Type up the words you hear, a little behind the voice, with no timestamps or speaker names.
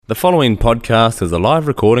The following podcast is a live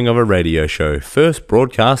recording of a radio show first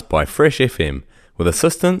broadcast by Fresh FM with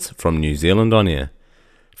assistance from New Zealand On Air.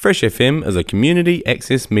 Fresh FM is a community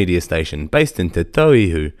access media station based in Te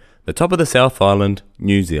Tauihu, the top of the South Island,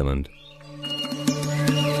 New Zealand.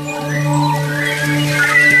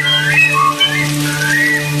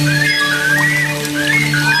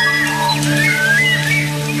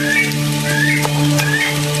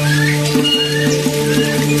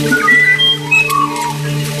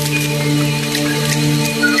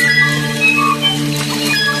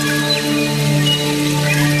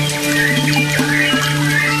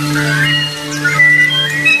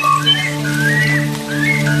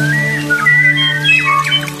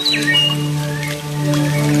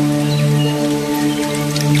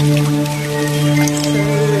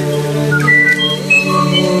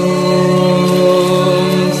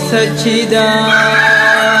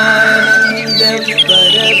 Sachidanandam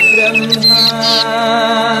Parabrahma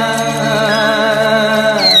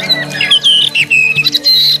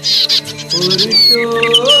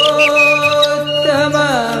Purushottama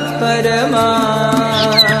Paramatma.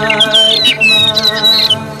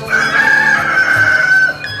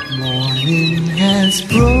 Morning has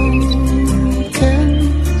broken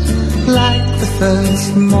like the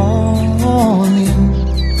first morning.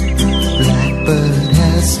 Blackbird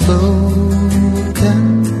has spoken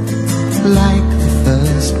like the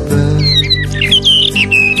first bird.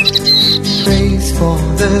 Praise for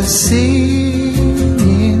the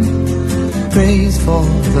singing, praise for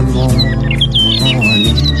the morning,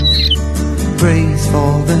 praise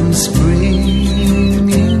for them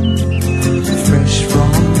springing fresh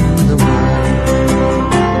from the world.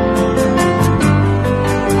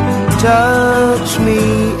 Touch me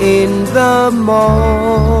in the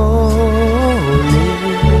morning,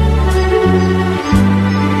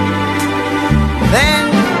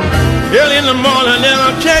 early in the morning, then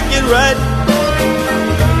I'll check it right.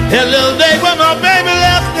 Had a little date with my baby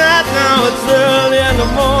last night. Now it's early in the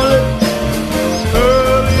morning.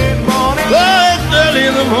 Early in the morning. Oh, it's early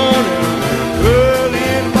in the morning. Early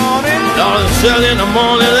in the morning. Oh, it's early in the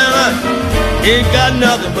morning, and I ain't got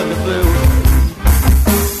nothing but the blues.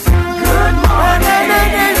 Good morning,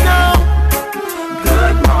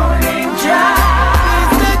 good morning, John.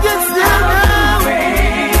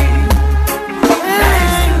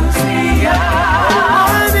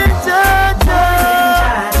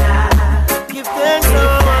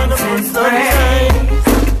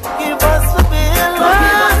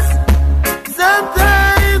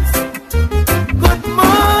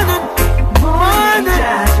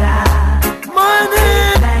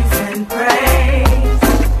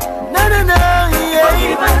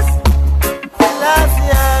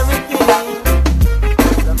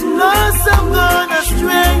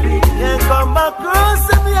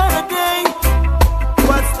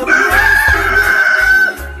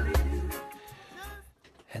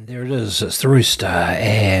 It's the Rooster,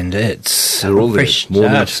 and it's They're all fresh there.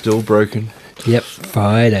 Morning start. still broken. Yep,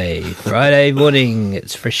 Friday morning.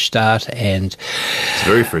 It's fresh start, and It's a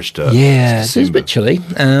very fresh start. yeah, It's it's a bit December.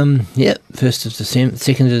 chilly. Yep, 1st of December,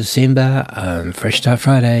 2nd of December. Fresh start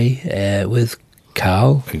Friday with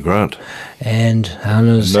Carl And Grant. and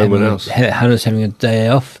Hannah's. And no one else. Hannah's having a day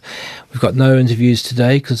off. We've got no interviews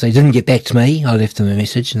today because they didn't get back to me. I left them a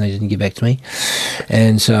message and they didn't get back to me.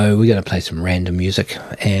 And so we're going to play some random music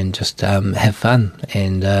and just have fun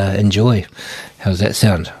and enjoy. How's that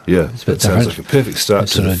sound? Yeah, It's a bit it sounds different. like a perfect start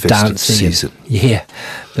It's to the festive dancey season. yeah,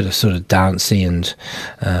 bit of sort of dancey and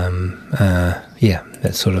yeah,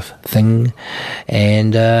 that sort of thing.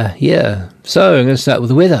 And yeah, so I'm going to start with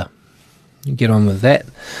the weather. Get on with that.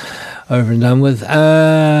 Over and done with.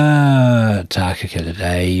 Takaka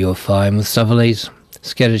today, you're fine with southerlies.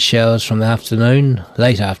 Scattered showers from the afternoon,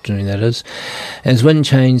 late afternoon that is, as wind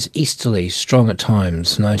chains easterly, strong at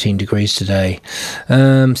times, 19 degrees today.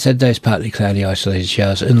 Saturday's partly cloudy, isolated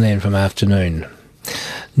showers inland from afternoon.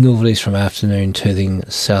 Northerlies from afternoon, turning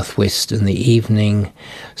southwest in the evening.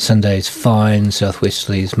 Sunday's fine,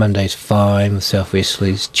 southwesterlies. Monday's fine, with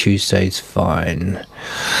southwesterlies. Tuesday's fine.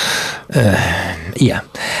 Yeah.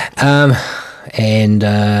 And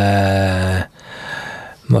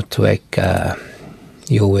Motueka,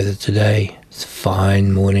 your weather today. It's a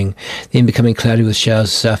fine morning. Then becoming cloudy with showers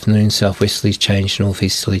this afternoon. Southwesterlies change to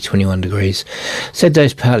northeasterly, 21 degrees.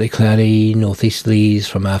 Saturday's partly cloudy. Northeasterlies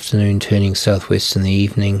from afternoon, turning southwest in the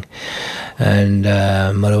evening. And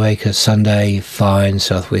Motueka Sunday, fine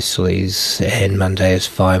southwesterlies. And Monday is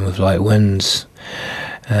fine with light winds.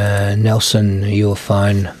 Nelson, you're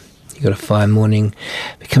fine. You got a fine morning.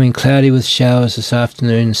 Becoming cloudy with showers this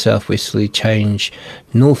afternoon. Southwesterly change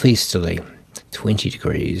northeasterly. 20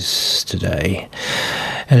 degrees today.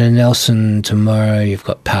 And in Nelson tomorrow, you've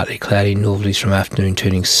got partly cloudy, northerlies from afternoon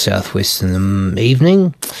turning southwest in the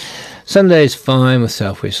evening. Sunday's fine with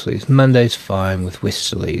southwesterlies. Monday's fine with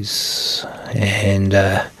westerlies. And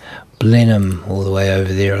Blenheim all the way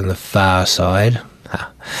over there on the far side.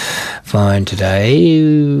 Fine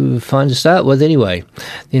today, fine to start with anyway.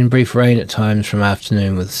 Then brief rain at times from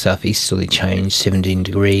afternoon with southeasterly change, 17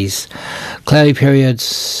 degrees. Cloudy periods,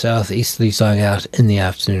 southeasterlies dying out in the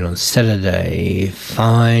afternoon on Saturday.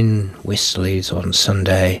 Fine westerlies on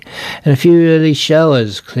Sunday. And a few early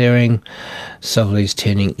showers clearing, southerlies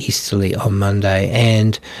turning easterly on Monday.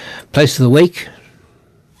 And place of the week,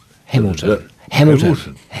 Hamilton.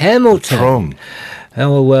 From.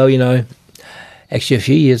 Oh, well, you know, actually, a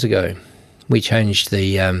few years ago, we changed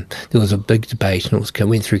the. There was a big debate, and it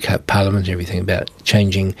went through Parliament and everything about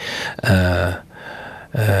changing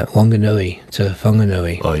Wanganui to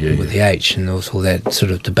Whanganui with the H, and there was all that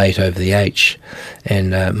sort of debate over the H.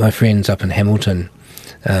 And my friends up in Hamilton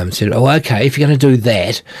said, "Oh, okay, if you're going to do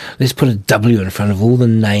that, let's put a W in front of all the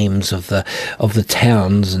names of the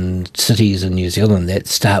towns and cities in New Zealand that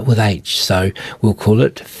start with H. So we'll call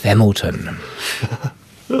it Familton."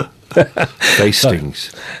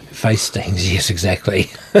 Hastings. Hastings, yes, exactly.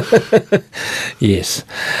 Yes.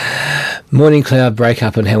 Morning cloud break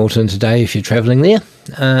up in Hamilton today if you're travelling there.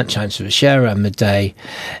 Chance of a shower around midday,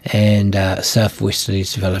 and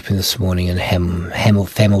southwesterlies developing this morning in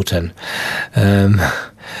Hamilton.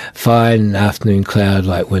 Fine afternoon cloud,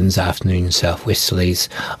 light winds, afternoon southwesterlies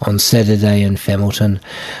on Saturday in Hamilton.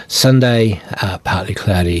 Sunday, partly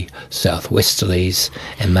cloudy, southwesterlies,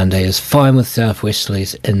 and Monday is fine with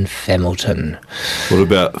southwesterlies in Hamilton. What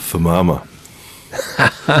about Famama?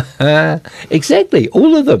 Exactly,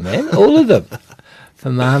 all of them, man, all of them.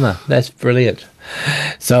 Famama, that's brilliant.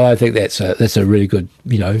 So I think that's a really good,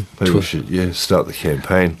 you know. Maybe we should, start the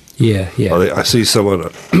campaign. Yeah. I see someone,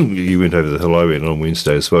 you went over the hill I went on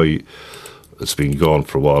Wednesday as well. It's been gone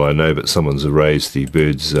for a while, I know, but someone's erased the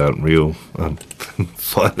birds aren't real,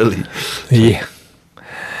 finally. Yeah,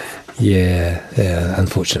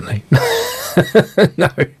 unfortunately. No,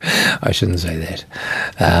 I shouldn't say that.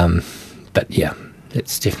 But yeah,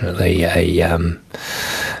 it's definitely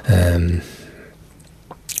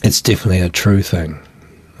it's definitely a true thing.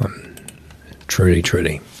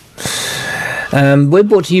 Truly. We're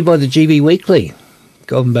brought to you by the GB Weekly,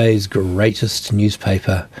 Golden Bay's greatest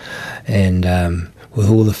newspaper, and with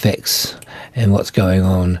all the facts and what's going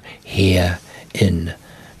on here in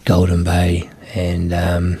Golden Bay.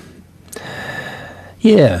 And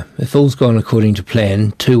if all's gone according to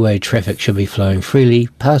plan, two-way traffic should be flowing freely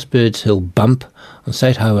past Birds Hill Bump on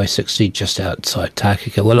State Highway 60 just outside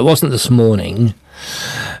Takaka. Well, it wasn't this morning.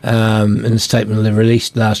 In a statement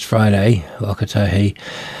released last Friday, Wakatahi,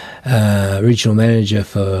 Regional Manager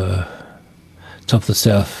for Top of the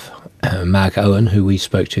South, Mark Owen, who we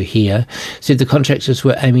spoke to here, said the contractors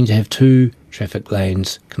were aiming to have 2 traffic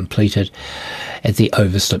lanes completed at the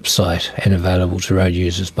overslip site and available to road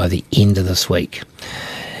users by the end of this week.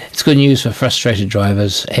 It's good news for frustrated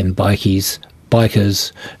drivers and bikers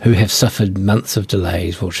who have suffered months of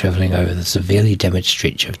delays while travelling over the severely damaged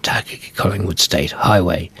stretch of Takaka Collingwood State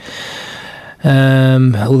Highway.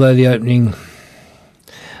 Although the opening...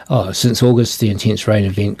 since August, the intense rain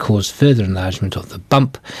event caused further enlargement of the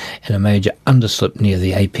bump and a major underslip near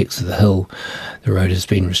the apex of the hill. The road has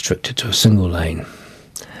been restricted to a single lane.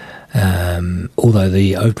 Although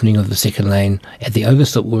the opening of the second lane at the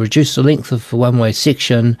overslip will reduce the length of the one-way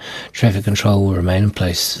section, traffic control will remain in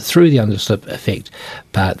place through the underslip effect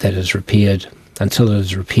part that is repaired until it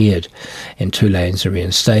is repaired and 2 lanes are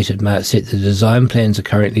reinstated. Mark said the design plans are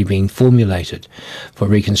currently being formulated for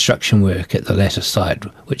reconstruction work at the latter site,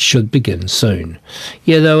 which should begin soon.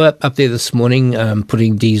 Yeah, they were up there this morning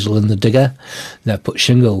putting diesel in the digger. They've put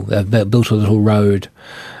shingle, they've built a little road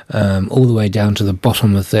all the way down to the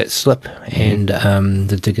bottom of that slip, and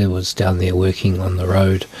the digger was down there working on the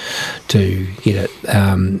road to get it.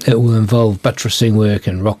 It will involve buttressing work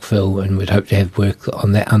and rockfill, and we'd hope to have work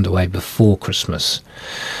on that underway before Christmas.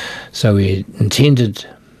 So we intend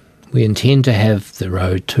to have the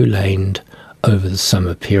road 2-laned over the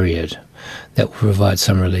summer period. That will provide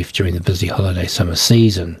some relief during the busy holiday summer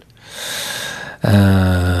season.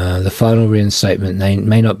 The final reinstatement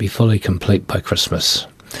may not be fully complete by Christmas,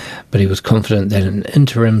 but he was confident that an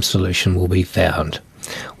interim solution will be found.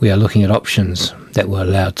 We are looking at options that will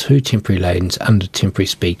allow 2 temporary lanes under temporary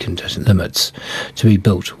speed limits to be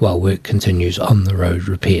built while work continues on the road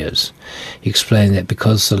repairs. He explained that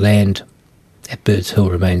because the land at Birds Hill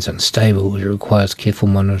remains unstable, it requires careful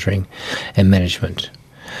monitoring and management.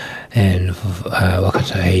 And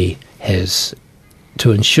Wakatahi has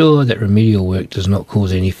to ensure that remedial work does not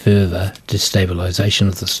cause any further destabilisation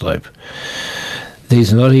of the slope.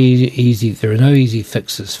 These are not easy. There are no easy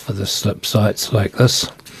fixes for the slip sites like this.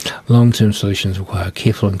 Long-term solutions require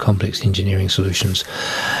careful and complex engineering solutions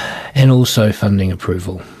and also funding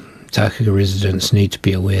approval. Tākega residents need to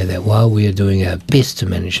be aware that while we are doing our best to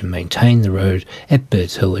manage and maintain the road at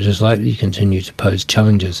Birds Hill, it is likely to continue to pose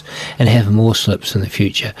challenges and have more slips in the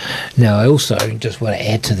future. Now, I also just want to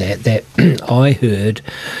add to that I heard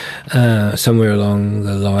somewhere along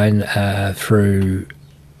the line through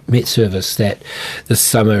Met Service that this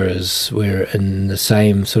summer we're in the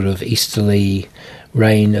same sort of easterly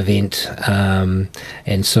rain event,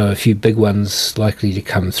 and so a few big ones likely to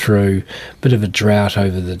come through. Bit of a drought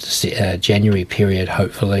over the January period,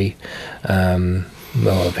 hopefully. Well,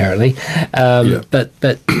 apparently, but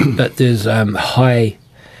there's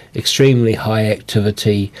extremely high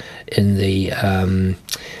activity in the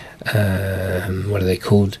what are they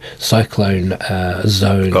called? Cyclone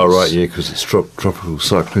zones. Oh right, yeah, because it's tropical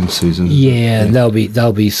cyclone season. Yeah, and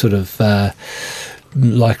they'll be sort of.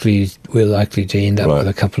 We're likely to end up with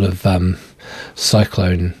a couple of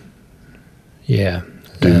cyclone,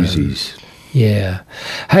 doozies. Yeah.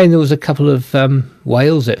 Hey, and there was a couple of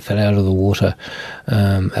whales that fell out of the water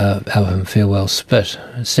out in Farewell Spit.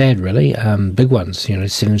 Sad, really. Big ones,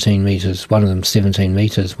 17 metres. One of them 17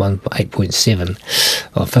 metres, one 8.7,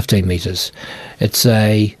 or 15 metres. It's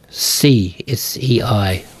a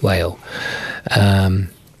SEI whale.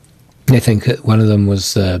 I think one of them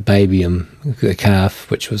was the baby and the calf,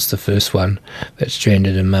 which was the first one that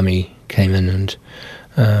stranded, and Mummy came in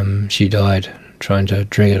and she died trying to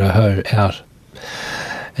drag it out.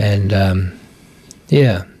 And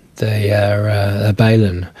they are a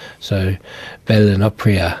Balin, so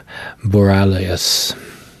Balanopria borealis.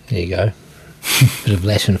 There you go. Bit of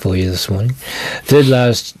Latin for you this morning. Third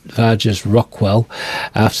largest rock whale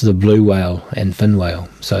after the blue whale and fin whale.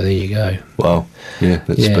 So there you go. Wow. Yeah,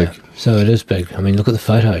 that's big. So it is big. I mean, look at the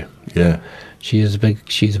photo. Yeah. She's a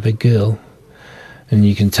big girl. And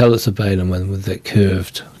you can tell it's a Balin with that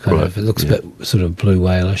curved kind of, it looks a bit sort of blue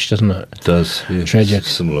whalish, doesn't it? It does, yeah. Tragic.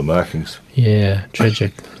 Similar markings. Yeah,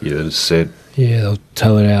 tragic. Yeah, that is sad. Yeah, they'll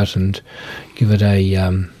tow it out and give it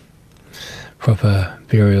a proper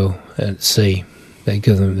burial at sea. They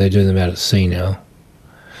do them out at sea now.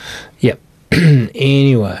 Yep.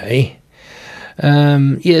 Anyway,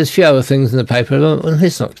 there's a few other things in the paper.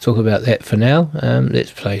 Let's not talk about that for now.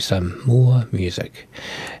 Let's play some more music.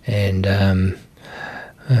 And I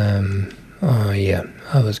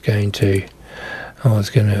was going to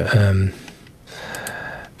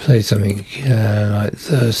play something like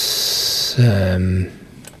this.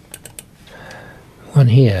 One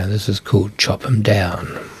here. This is called "Chop 'Em Down."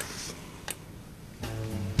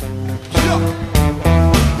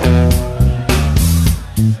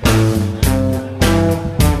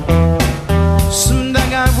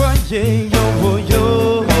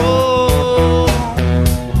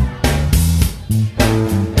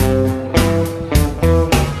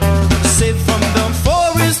 Say from the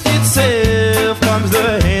forest itself comes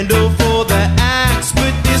the handle for the axe,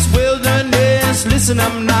 but this wilderness, listen,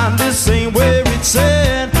 I'm not the same where it's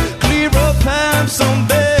at. Clear a path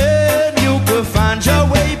someday, you could find your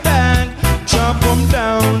way back. Chop 'em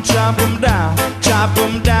down, chop 'em down, chop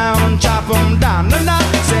 'em down, chop 'em down. No, no,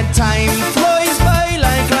 said time flies by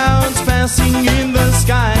like clouds passing in the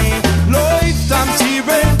sky. Lifetime's here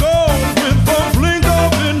and gone with the blink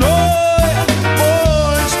of an eye.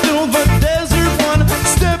 March through the desert one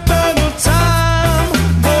step at a time.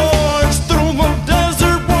 March through the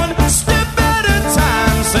desert one step at a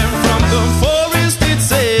time. Sent from the forest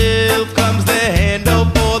itself comes the handle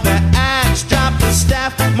for the axe. Drop the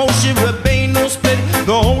staff, Moshe Rabbeinu split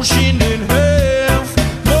the ocean in half.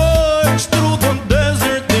 March through the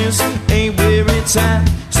desert, this ain't where it's at.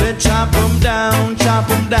 Said chop 'em down, chop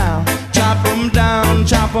 'em down, chop 'em down,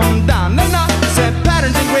 chop 'em down. No, no, said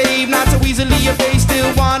patterns engraved, not so easily effaced.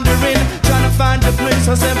 Still wandering, trying to find your place.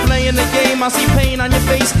 I said playing the game, I see pain on your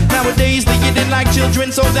face. Nowadays they get it like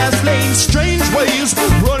children, so that's lame. Strange ways,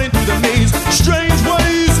 running through the maze. Strange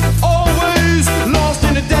ways, always lost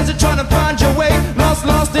in the desert, trying to find your way.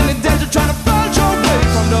 Lost in the desert, trying to find your way.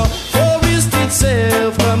 From the forest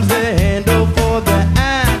itself comes the handle for the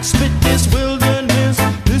axe. Spit this wilderness,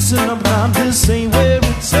 listen, I'm not the same where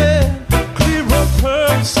it's at. Clear up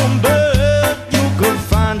path someday, you could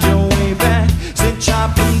find your way back. Say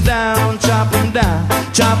chop 'em down, chop 'em down,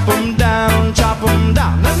 chop 'em down, chop 'em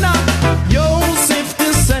down. No, no, Yosef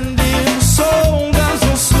descended, sold as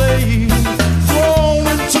a slave, thrown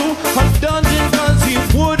into a dungeon 'cause he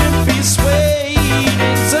wouldn't be swayed.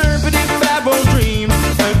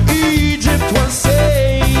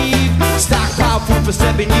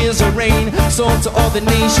 7 years of reign, sold to all the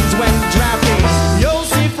nations when the draft came.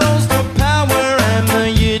 Yosef rose to power and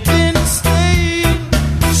the year didn't stay.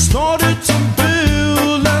 Started to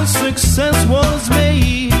build and success was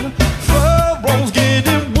made. Pharaoh's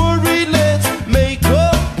getting worried, let's make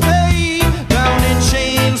a play. Bound in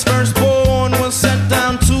chains, firstborn was sent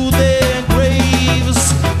down to their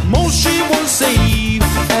graves. Moshe was saved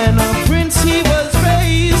and a prince he was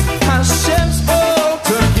raised. Hashem's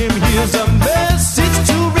altar him, here's a message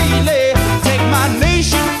to relay. Take my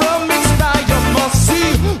nation from Mitzrayim, must see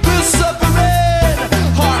the suffering.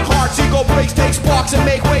 Hearts, ego breaks, take sparks and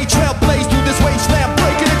make way. Trail blaze through this wasteland,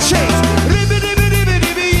 breaking the chains.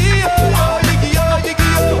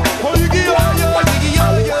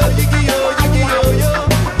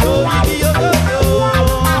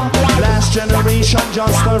 Last generation,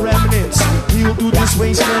 just the remnants. We'll do this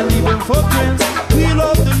wasteland, leaving footprints. Peel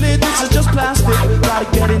off the lid, this is just plastic. Gotta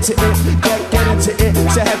get into it, get into it.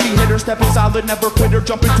 It's a heavy hitter, stepping solid, never quitter.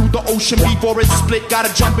 Jump into the ocean before it's split.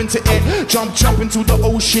 Gotta jump into it, jump into the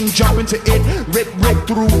ocean, jump into it. Rip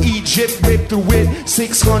through Egypt, rip through it.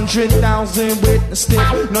 600,000 witnessed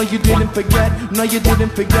it. No, you didn't forget, no, you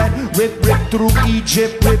didn't forget. Rip through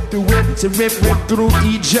Egypt, rip through it. Say rip through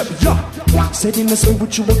Egypt, yeah. Said in the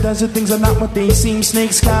spiritual desert, things are not what they seem.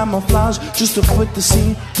 Snakes camouflage, just to put the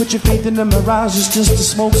scene. Put your faith in the mirage, it's just a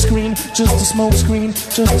smoke screen. Just a smoke screen,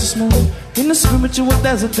 just a smoke. In the spiritual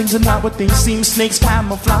desert, things are not what they seem. Snakes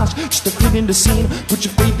camouflage, just to fit in the scene. Put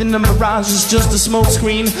your faith in the mirage, it's just a smoke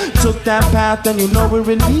screen. Took that path, and you know where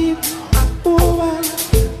it leads. Ooh,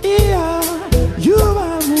 yeah, you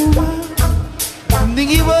are, ooh, I'm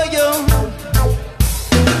thinking about you.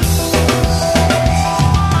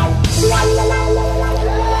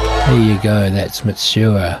 There you go, that's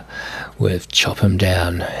Mitsua with Chop 'Em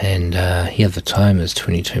Down. And here the time is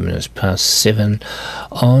 22 minutes past 7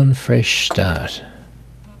 on Fresh Start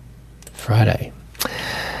Friday.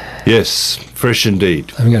 Yes, fresh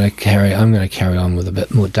indeed. I'm going to carry on with a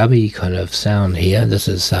bit more dubby kind of sound here. This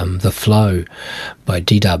is The Flow by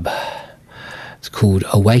D-Dub. It's called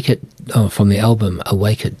Awake at from the album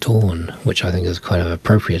Awake at Dawn, which I think is kind of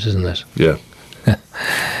appropriate, isn't it? Yeah.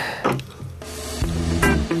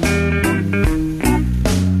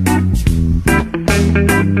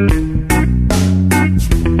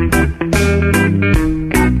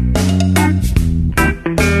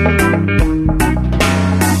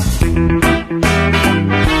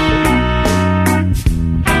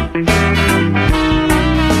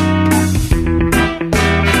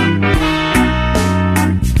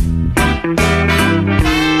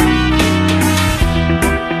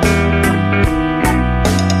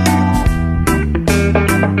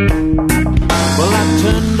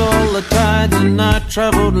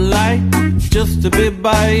 Traveled light just to be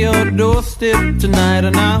by your doorstep tonight,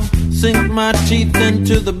 and I'll sink my teeth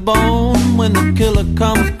into the bone when the killer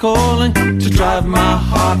comes calling to drive my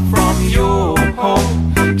heart from your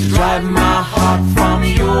home, to drive my heart from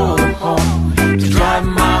your home, to drive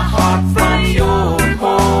my heart from your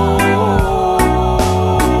home.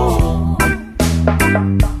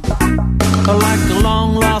 Like a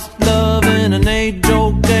long lost love in an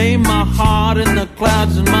age-old game, my heart in the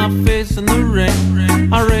clouds and my face in the rain.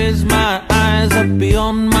 I raise my eyes up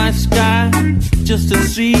beyond my sky just to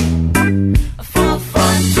see a full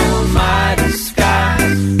frontal my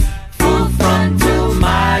disguise, full frontal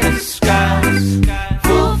my disguise,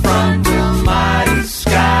 full frontal my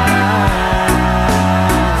disguise.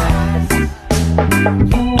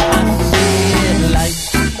 I see light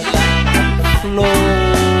flow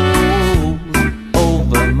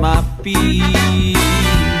over my feet.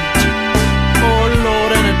 Oh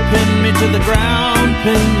Lord, and it pinned me to the ground,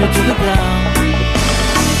 pinned me to the ground.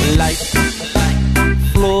 Light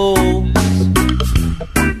flows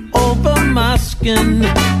over my skin.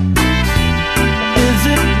 Is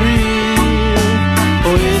it real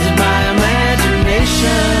or is it my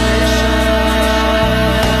imagination?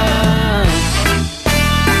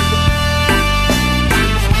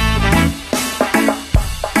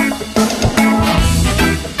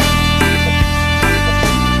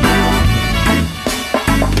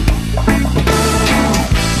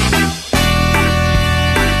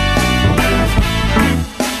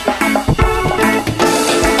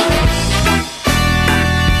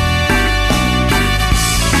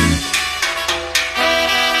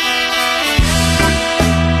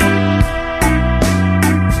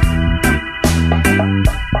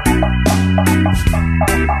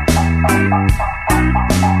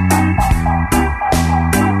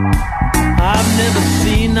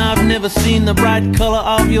 never seen the bright color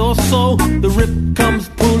of your soul. The rip comes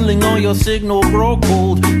pulling on your signal, grow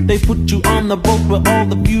cold. They put you on the boat where all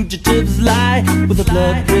the fugitives lie, with a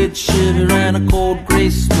blood-red shiver and a cold grey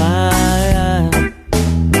smile.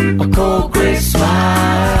 A cold grey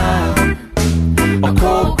smile. A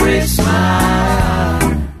cold grey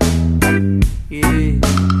smile. Yeah.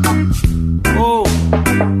 Oh.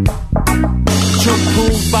 Truck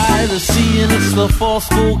pulls by the sea and it's the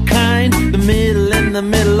forceful kind. The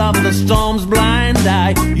middle of the storm's blind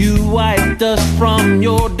eye. You wipe dust from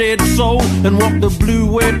your dead soul and walk the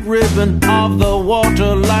blue wet ribbon of the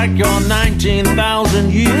water like you're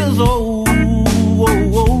 19,000 years old.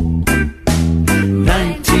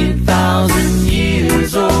 19,000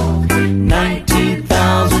 years old.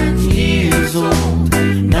 19,000 years old.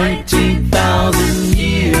 19,000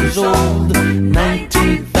 years old.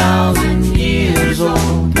 19,000 years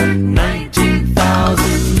old.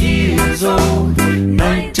 19,000 years old.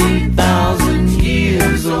 19,000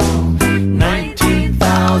 years old.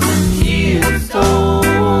 19,000 years old.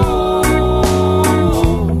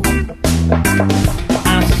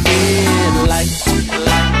 I said light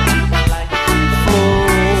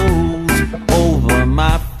flows over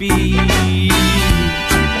my feet.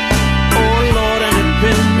 Oh Lord, and it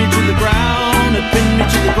pinned me to the ground. It pinned me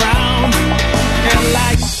to the ground. And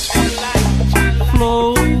light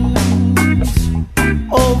flows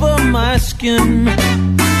over my skin.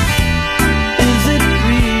 Is it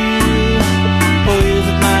real or is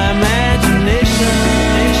it my imagination?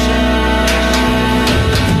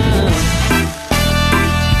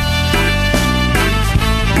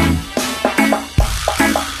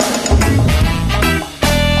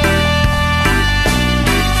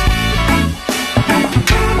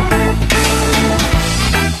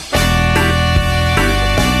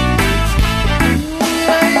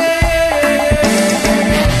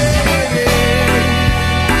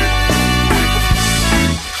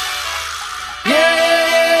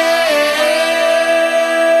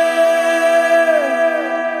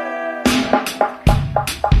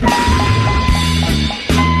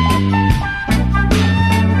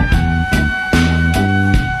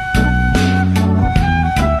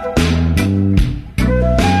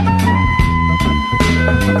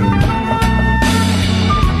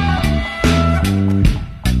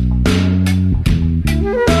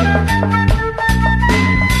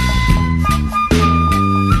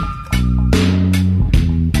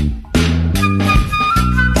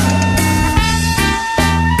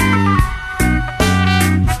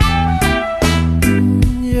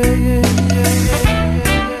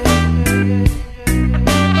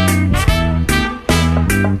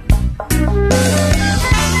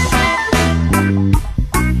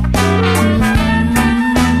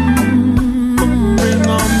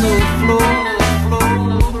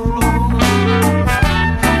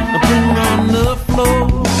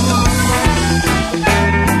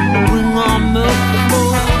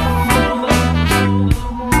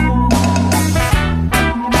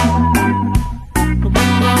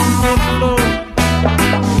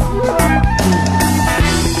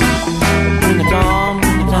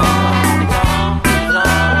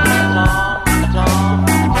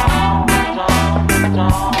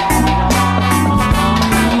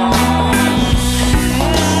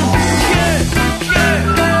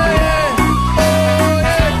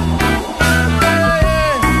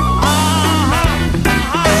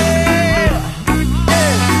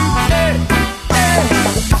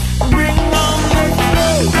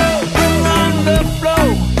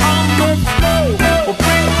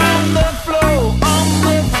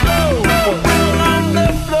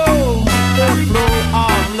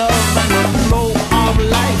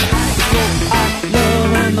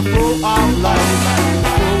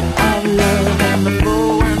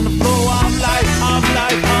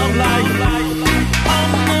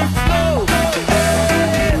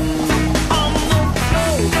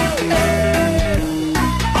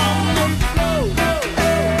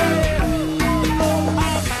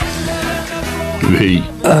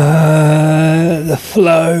 The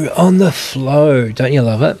flow, on the flow. Don't you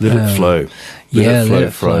love it? Let it flow. Yeah, Let let it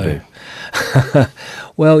it flow flow. Friday.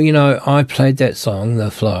 Well, you know, I played that song,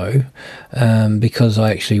 The Flow, because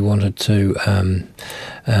I actually wanted to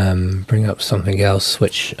bring up something else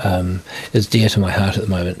which is dear to my heart at the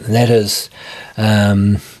moment, and that is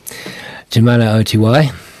Te Mana o Te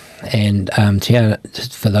Wai. And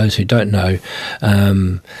for those who don't know,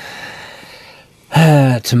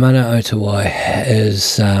 Te Mana o Te Wai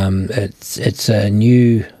is it's a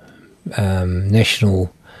new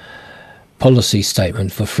national policy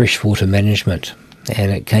statement for freshwater management,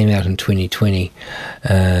 and it came out in 2020,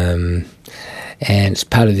 and it's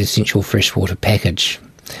part of the Essential Freshwater Package.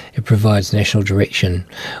 It provides national direction,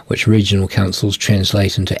 which regional councils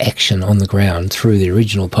translate into action on the ground through their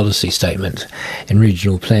regional policy statement and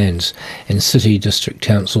regional plans, and city district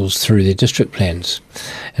councils through their district plans.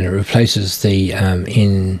 And it replaces the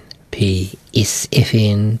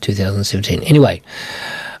NPSFN 2017. Anyway,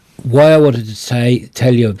 why I wanted to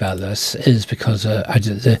tell you about this is because I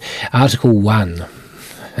did the Article 1.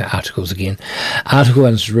 Articles again. Article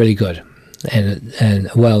 1 is really good. And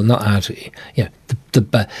well, not article, the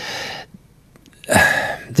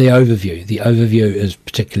overview. The overview is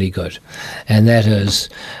particularly good, and that is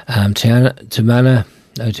Te Mana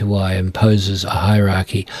o Te Wai imposes a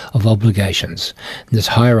hierarchy of obligations. This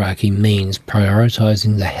hierarchy means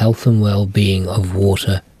prioritising the health and well-being of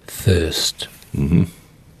water first. Mm-hmm.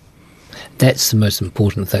 That's the most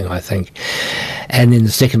important thing, I think. And then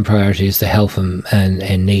the second priority is the health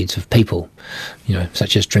and needs of people,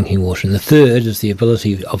 such as drinking water. And the third is the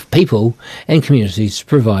ability of people and communities to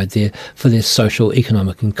provide for their social,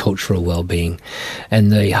 economic and cultural well-being.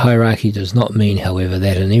 And the hierarchy does not mean, however,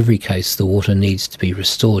 that in every case the water needs to be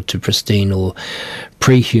restored to pristine or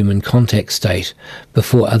pre-human contact state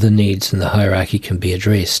before other needs in the hierarchy can be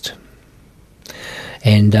addressed.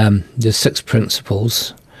 And there's 6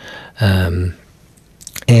 principles. Look,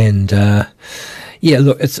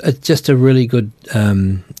 it's just a really good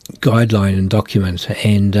guideline and document,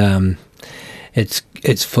 and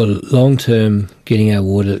it's for long-term keeping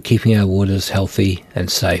our waters healthy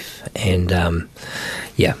and safe, and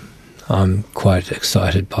I'm quite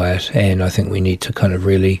excited by it, and I think we need to kind of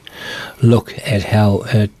really look at how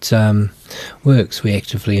it works. We're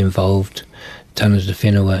actively involved Tangata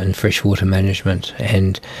Whenua in freshwater management,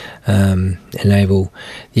 and enable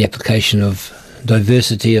the application of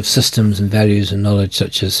diversity of systems and values and knowledge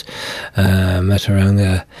such as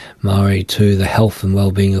Mataranga Māori to the health and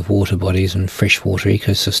well-being of water bodies and freshwater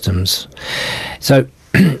ecosystems. So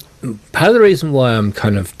part of the reason why I'm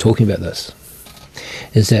kind of talking about this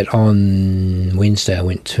is that on Wednesday I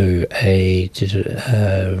went to a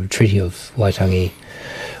Treaty of Waitangi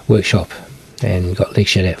workshop and got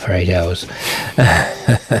lectured at for 8 hours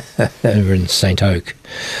over in St Oak,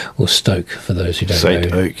 or Stoke for those who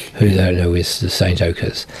don't know where the St Oak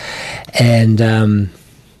is. And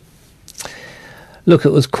look,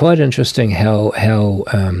 it was quite interesting how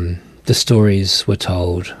the stories were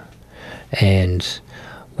told, and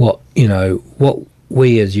what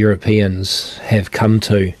we as Europeans have come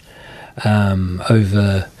to over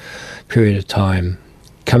a period of time,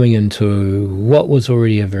 coming into what was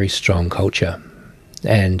already a very strong culture.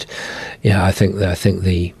 And I think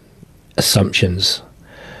the assumptions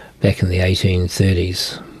back in the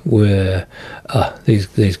 1830s were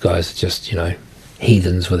these guys are just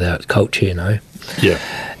heathens without culture, Yeah.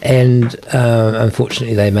 And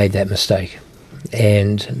unfortunately they made that mistake,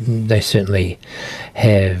 and they certainly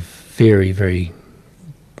have very, very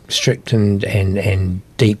strict and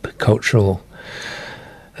deep cultural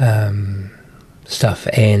stuff,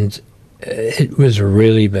 and it was a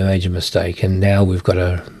really major mistake, and now we've got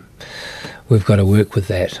to work with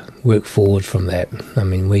that, work forward from that. I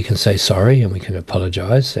mean, we can say sorry and we can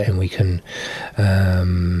apologise, and we can't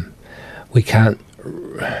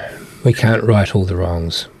right all the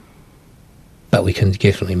wrongs, but we can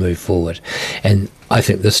definitely move forward. And I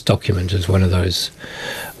think this document is one of those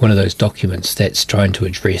documents that's trying to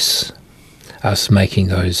address us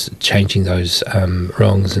changing those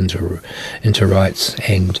wrongs into rights,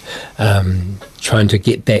 and trying to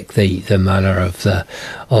get back the mana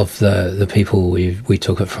of the people we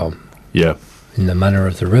took it from. Yeah. In the mana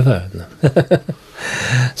of the river.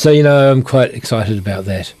 So I'm quite excited about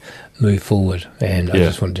that move forward, and I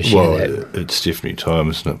just wanted to share that. It's definitely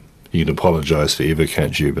time, isn't it? You can apologise forever,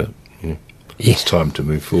 can't you? But it's time to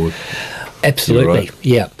move forward. Absolutely. Right.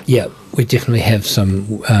 Yeah. We definitely have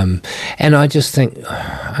some, and I just think,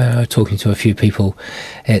 talking to a few people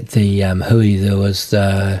at the Hui, there was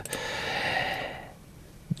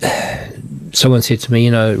someone said to me,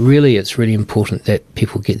 really, it's really important that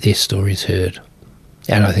people get their stories heard,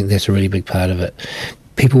 and I think that's a really big part of it.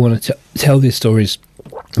 People want to tell their stories;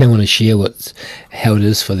 they want to share how it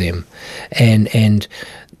is for them, and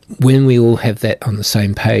when we all have that on the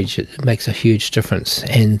same page, it makes a huge difference.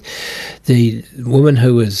 And the woman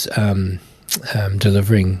who was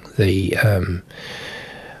delivering the,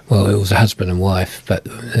 it was a husband and wife, but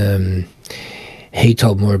he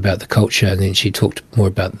told more about the culture, and then she talked more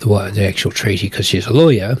about the actual treaty, because she's a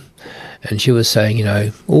lawyer, and she was saying,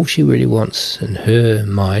 all she really wants in her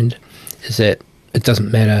mind is that it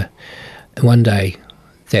doesn't matter one day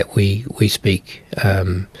that we speak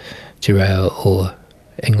Te Reo or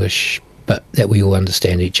English, but that we all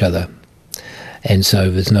understand each other, and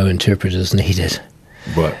so there's no interpreters needed.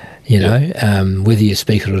 Right. You know, whether you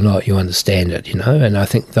speak it or not, you understand it, you know, and I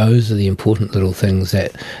think those are the important little things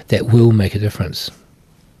that will make a difference,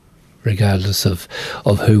 regardless of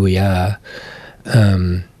who we are.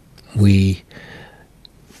 We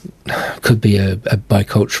could be a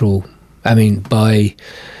bicultural,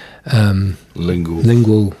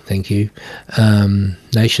 lingual, thank you,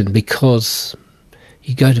 nation, because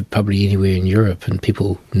you go to probably anywhere in Europe and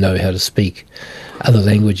people know how to speak other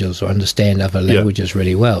languages or understand other languages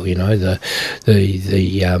really well. You know, the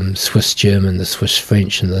Swiss German, the Swiss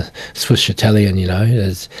French, and the Swiss Italian. You know,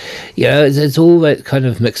 it's all that kind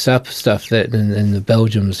of mixed up stuff that, and the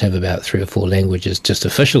Belgians have about 3 or 4 languages just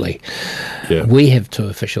officially. Yeah. We have 2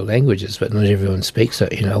 official languages, but not everyone speaks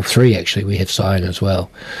it. You know, 3 actually. We have sign as well,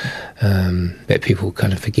 that people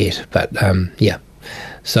kind of forget. But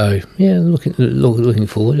So looking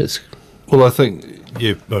forward. Well, I think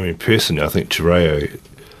personally, I think Te Reo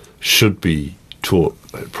should be taught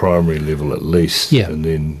at primary level at least, and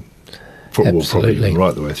then probably even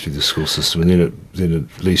right the way through the school system, and then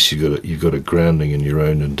at least you've got a grounding in your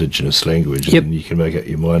own Indigenous language, and you can make up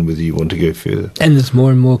your mind whether you want to go further. And there's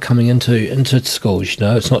more and more coming into schools. You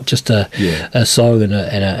know, it's not just a song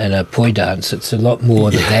and a poi dance. It's a lot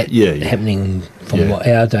more than that happening from what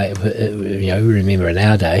our day. You know, we remember in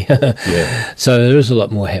our day. So there is a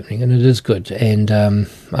lot more happening, and it is good. And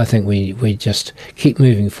I think we just keep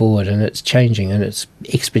moving forward, and it's changing, and it's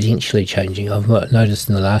exponentially changing. I've noticed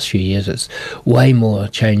in the last few years it's way more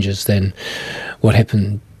changes than what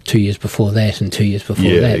happened 2 years before that and 2 years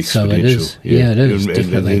before that. So it is. Yeah, it is.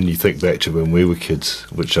 And then you think back to when we were kids,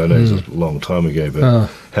 which I know is a long time ago, but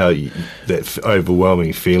how that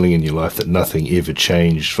overwhelming feeling in your life that nothing ever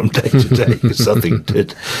changed from day to day because something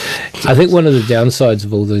did. I think one of the downsides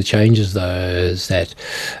of all the changes, though, is that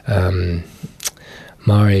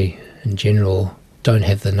Māori in general don't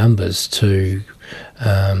have the numbers to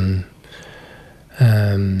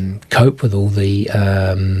cope with all the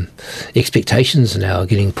expectations now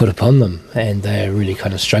getting put upon them, and they're really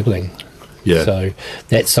kind of struggling. Yeah. So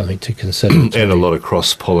that's something to consider. And a lot of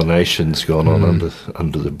cross-pollination's gone on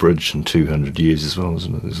under the bridge in 200 years as well,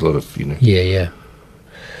 isn't it? There's a lot of, Yeah,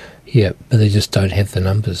 but they just don't have the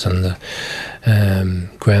numbers on the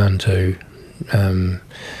ground to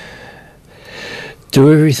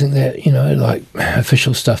do everything that, like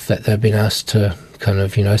official stuff that they've been asked to kind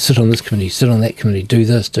of, sit on this committee, sit on that committee, do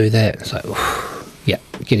this, do that. It's like,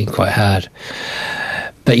 getting quite hard.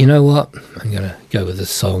 But you know what? I'm going to go with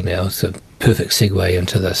this song now. It's a perfect segue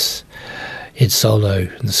into this. Ed Solo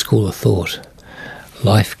and the School of Thought.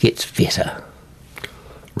 Life Gets Better.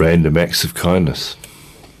 Random acts of kindness.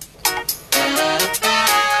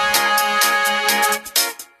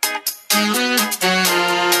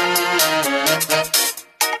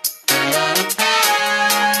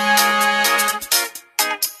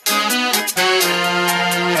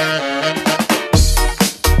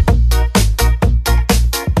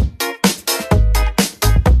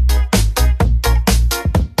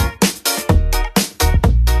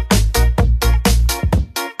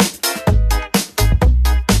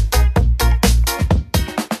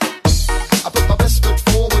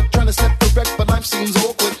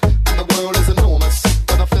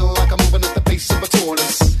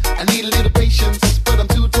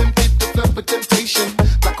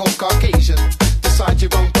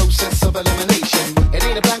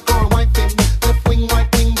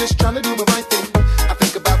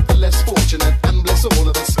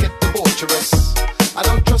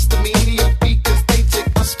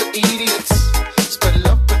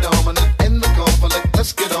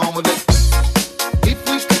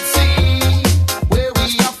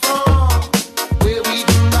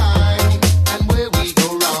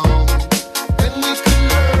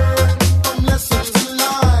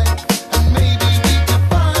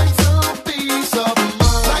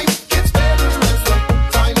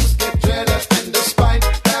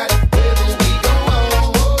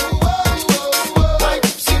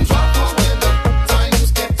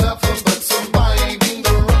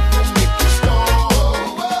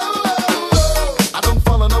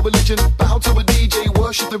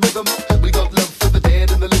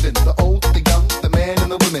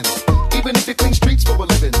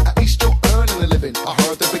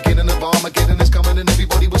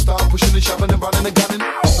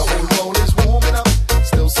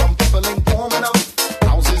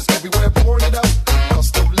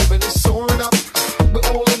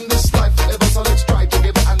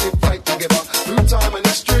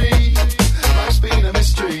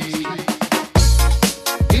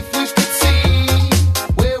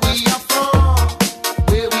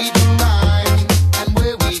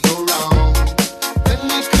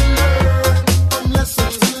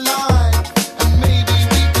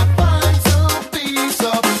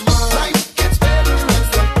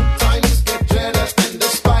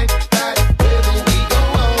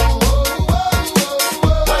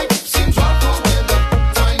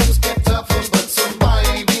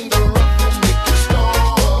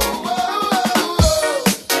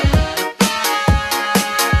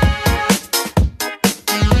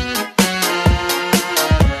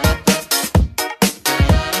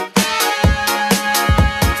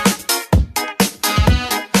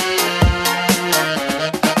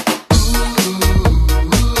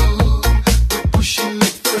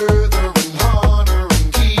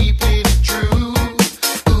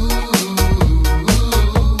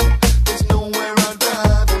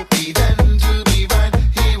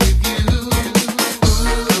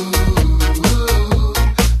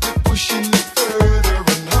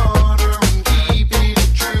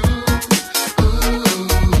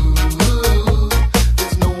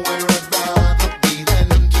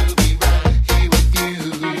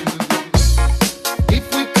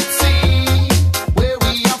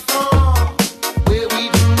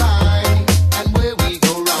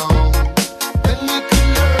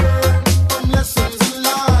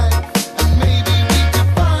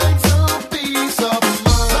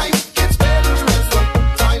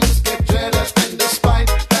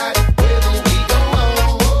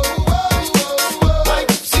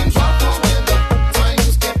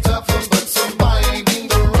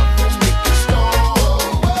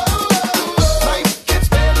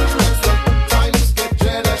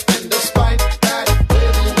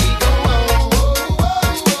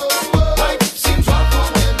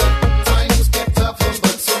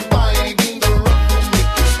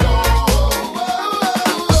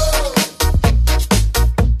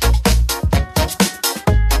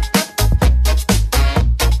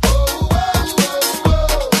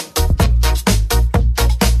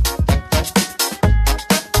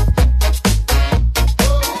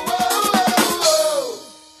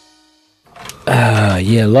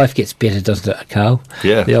 Yeah, life gets better, doesn't it, Carl?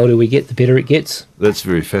 Yeah. The older we get, the better it gets. That's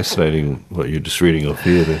very fascinating, what you're just reading off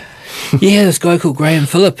here there. Yeah, this guy called Graham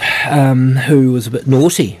Phillip, who was a bit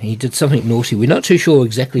naughty. He did something naughty. We're not too sure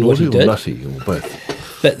exactly what he did. Nutty, or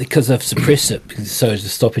both. But because I've suppressed it, so to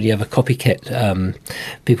stop any other copycat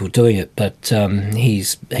people doing it. But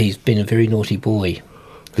he's been a very naughty boy.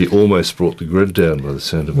 He almost brought the grid down by the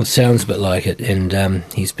sound of it. Well, sounds a bit like it. And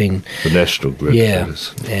he's been... The national grid. Yeah,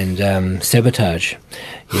 and sabotage.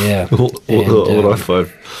 Yeah. What I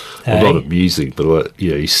find... Well, not amusing, but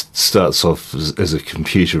he starts off as a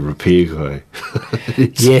computer repair guy.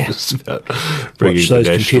 Yeah. Just about bringing watch those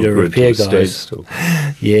computer repair guys.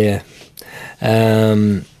 Yeah.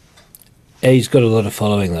 He's got a lot of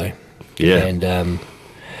following though. Yeah. And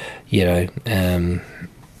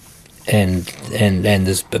and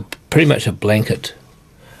there's pretty much a blanket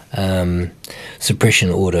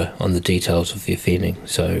suppression order on the details of the offending.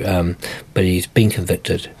 So, but he's been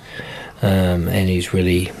convicted. And he's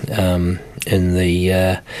really in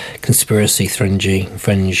the conspiracy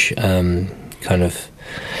fringe kind of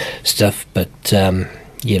stuff, but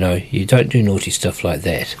you don't do naughty stuff like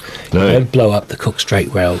that. No. You don't blow up the Cook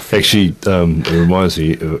Strait Rail. Actually, it reminds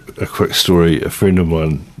me of a quick story. A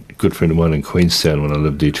good friend of mine in Queenstown when I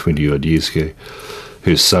lived there 20 odd years ago,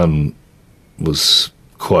 her son was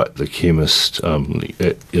quite the chemist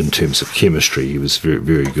in terms of chemistry. He was very,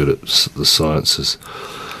 very good at the sciences.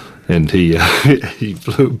 And he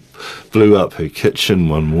blew up her kitchen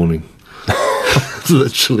one morning.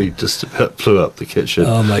 Literally just about blew up the kitchen.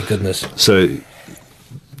 Oh, my goodness. So,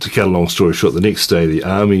 to cut a long story short, the next day the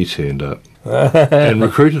army turned up and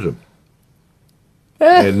recruited him.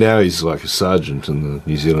 And now he's like a sergeant in the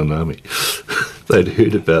New Zealand Army. They'd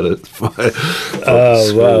heard about it.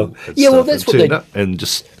 Oh, wow. Yeah, well, that's what they... up and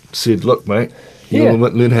just said, look, mate, you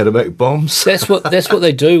want to learn how to make bombs? That's what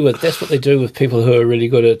they do with people who are really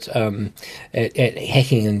good at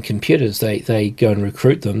hacking and computers. They go and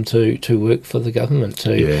recruit them to work for the government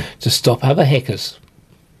to stop other hackers,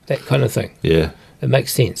 that kind of thing. Yeah, it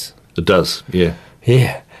makes sense. It does. Yeah.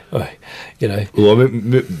 Yeah. Well, Well, I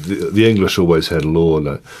mean, the English always had a law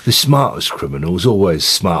like the smartest criminal is always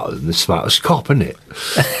smarter than the smartest cop, isn't it?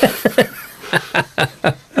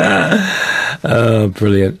 Oh,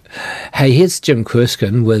 brilliant. Hey, here's Jim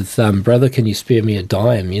Kwerskin with Brother, Can You Spare Me a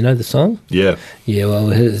Dime? You know the song? Yeah. Yeah, well,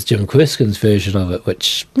 here's Jim Kwerskin's version of it,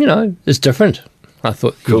 which, is different. I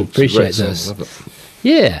thought you'd appreciate this. Love it.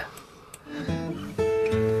 Yeah.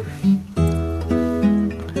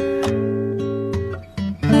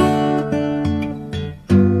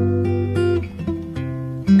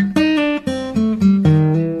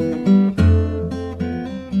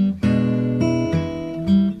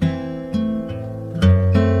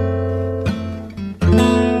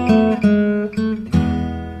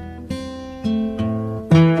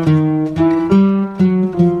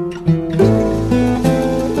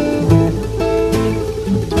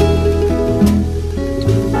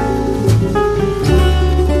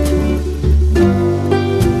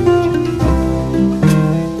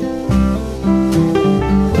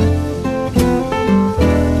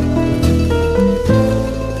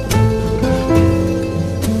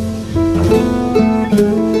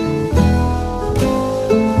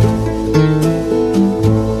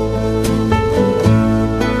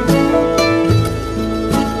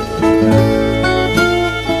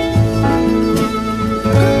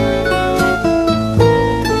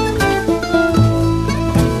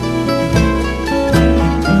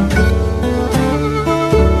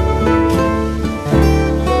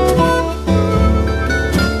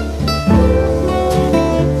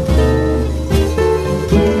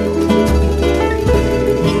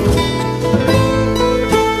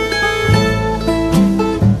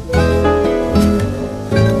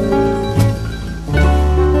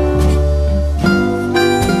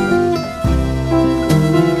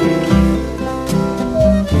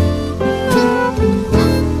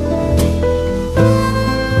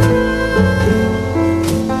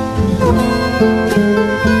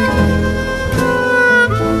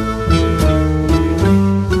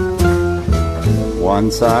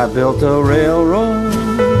 Once I built a railroad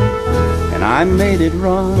and I made it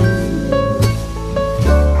run.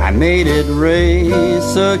 I made it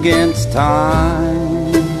race against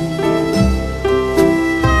time.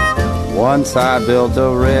 Once I built a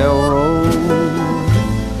railroad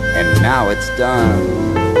and now it's done.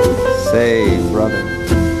 Say, brother,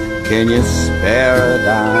 can you spare a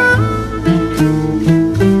dime?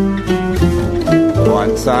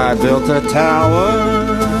 Once I built a tower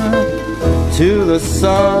to the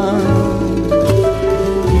sun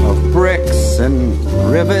of bricks and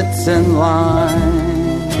rivets and lime.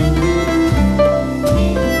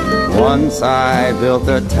 Once I built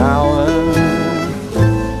a tower,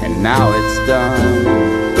 and now it's done.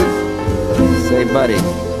 Say, buddy,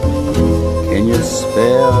 can you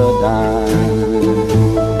spare a dime?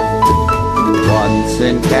 Once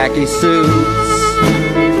in khaki suits,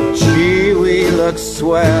 gee, we look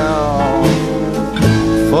swell,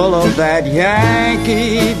 full of that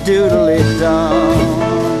Yankee doodly-dum.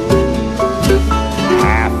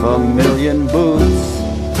 500,000 boots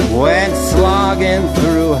went slogging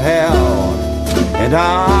through hell, and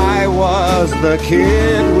I was the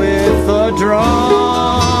kid with the drum.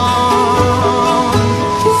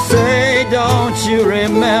 Say, don't you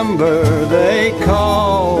remember they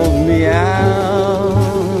called me Al?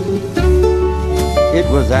 It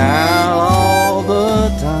was Al all the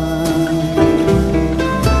time.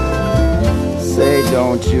 Say,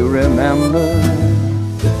 don't you remember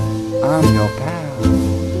I'm your pal?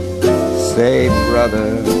 Say,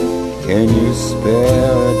 brother, can you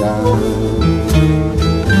spare a dime?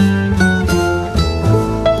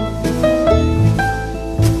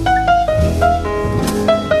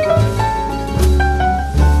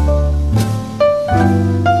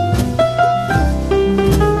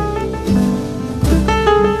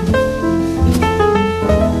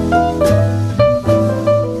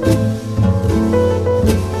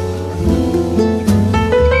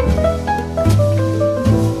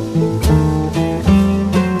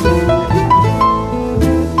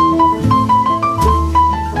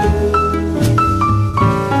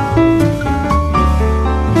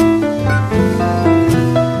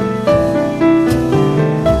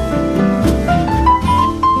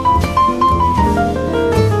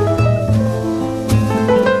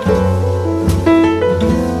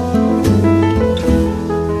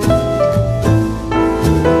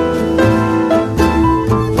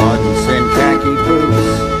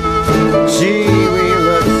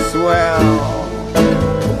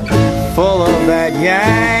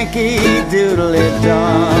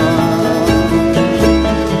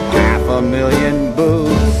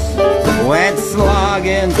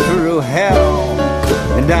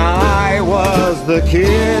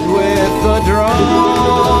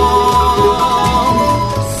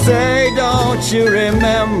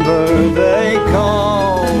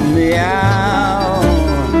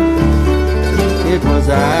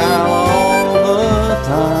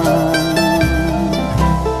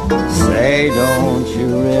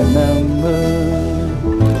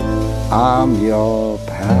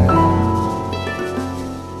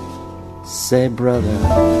 Say, brother,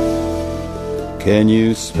 can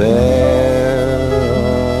you spare a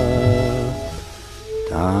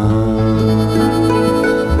dime?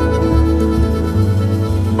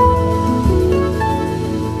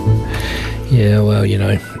 Yeah, well, you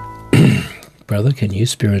know, brother, can you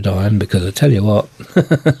spare a dime? Because I tell you what,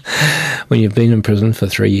 when you've been in prison for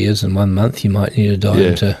 3 years and 1 month, you might need a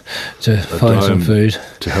dime to find some food.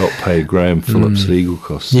 To help pay Graham Phillips' legal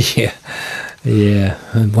costs. Yeah. Yeah,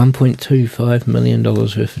 and $1.25 million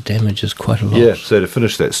worth of damage is quite a lot. Yeah, so to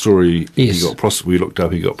finish that story, yes. We looked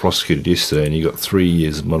up, he got prosecuted yesterday, and he got 3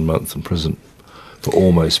 years and 1 month in prison for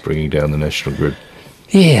almost bringing down the national grid.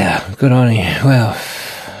 Yeah, good on you. Well,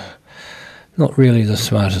 not really the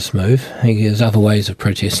smartest move. There's other ways of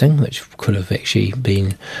protesting, which could have actually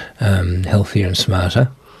been healthier and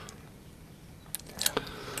smarter.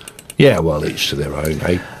 Yeah, well, each to their own,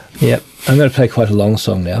 eh? Yep. I'm going to play quite a long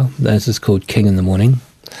song now. This is called King in the Morning.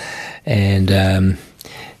 And,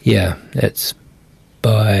 it's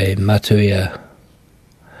by Matuia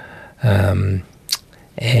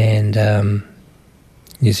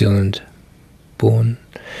New Zealand-born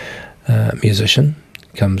musician.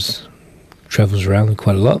 Travels around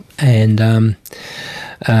quite a lot. And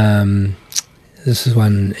this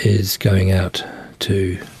one is going out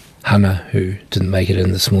to Hannah, who didn't make it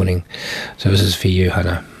in this morning. So this is for you,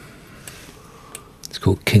 Hannah. It's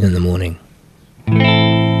called King in the Morning. You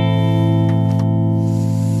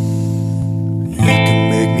can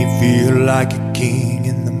make me feel like a king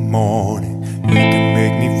in the morning. You can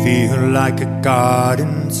make me feel like a god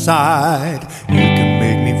inside. You can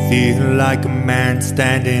make me feel like a man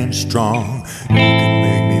standing strong. You can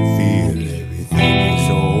make me feel everything is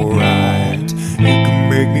alright. You can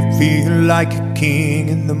make me feel like a king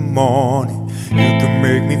in the morning. You can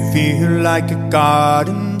make me feel like a god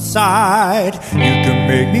inside. You can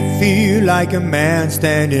make me feel like a man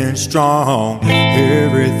standing strong.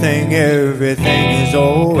 Everything is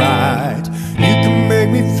alright. You can make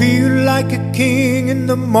me feel like a king in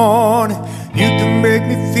the morning. You can make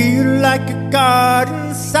me feel like a god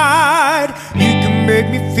inside. You can make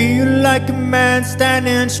me feel like a man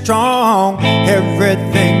standing strong.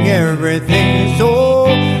 Everything is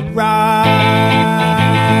alright.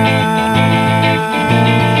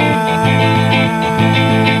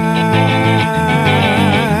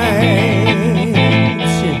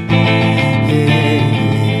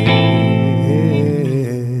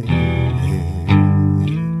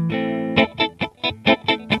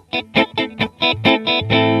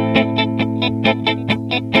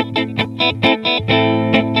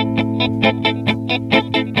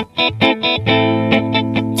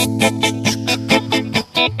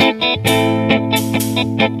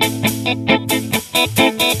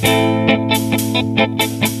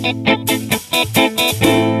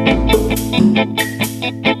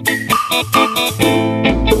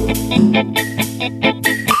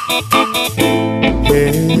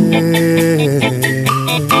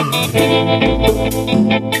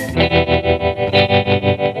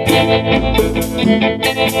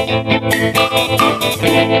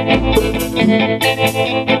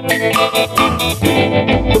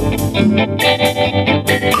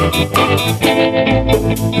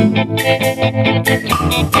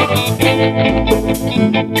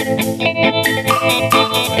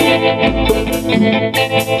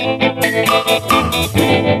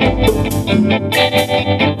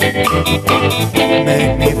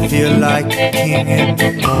 Make me feel like a king in the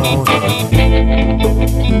morning.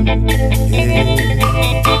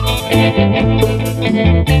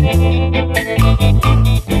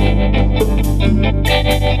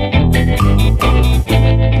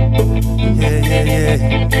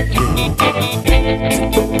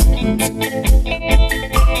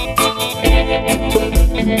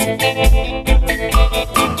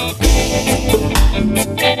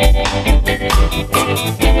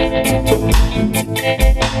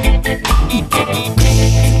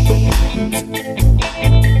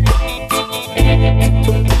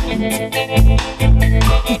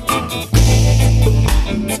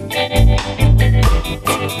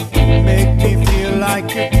 Make me feel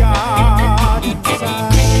like a god inside.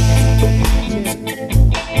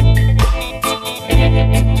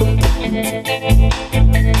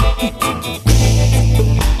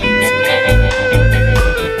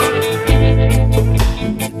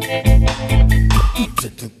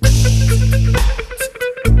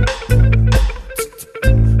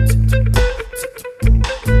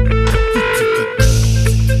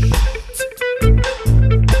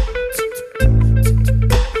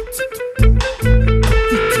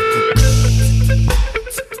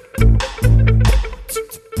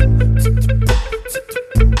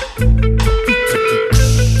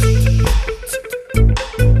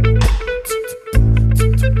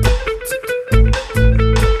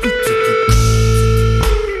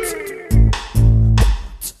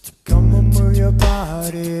 Come on, move your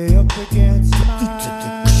body up against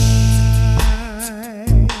mine.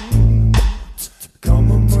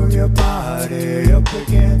 Come on, move your body up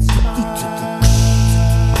against mine.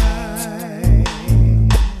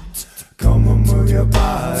 Come on, move your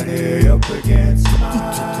body up against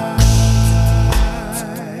mine.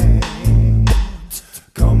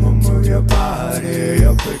 Come on, move your body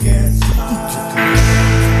up against mine.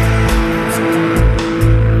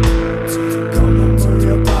 Come on, move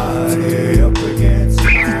your body up against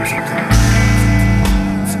mine.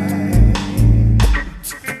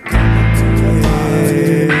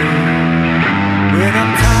 When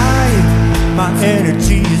I'm tired, my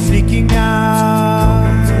energy is leaking out.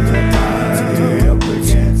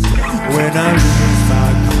 When I lose my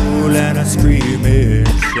cool and I scream and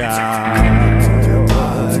shout.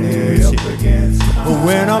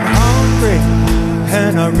 When I'm hungry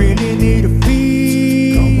and I really need a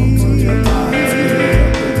feed,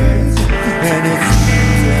 and it's you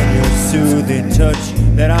and your soothing touch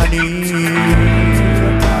that I need.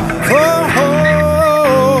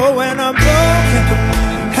 Oh, when I'm broken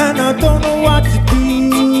and I don't know what to do,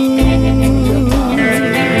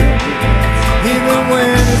 even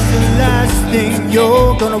when it's the last thing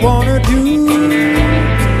you're gonna wanna do.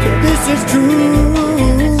 This is true.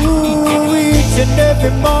 Each and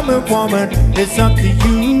every moment, woman, it's up to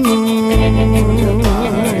you.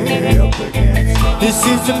 This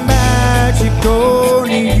is the magic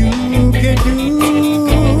only you can do.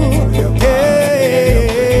 Hey,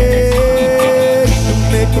 you can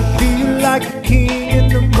make me feel like a king in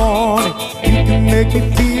the morning. You can make me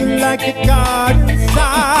feel like a god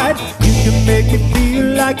inside. You can make me feel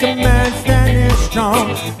like a man standing strong.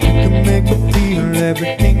 You can make me feel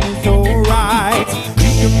everything is alright. You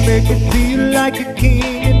can make me feel like a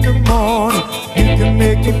king in the morning. You can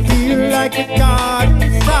make me feel like a god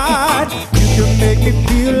inside. You can make me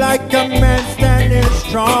feel like a man standing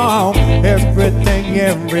strong. Everything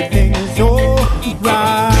is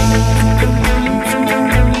alright.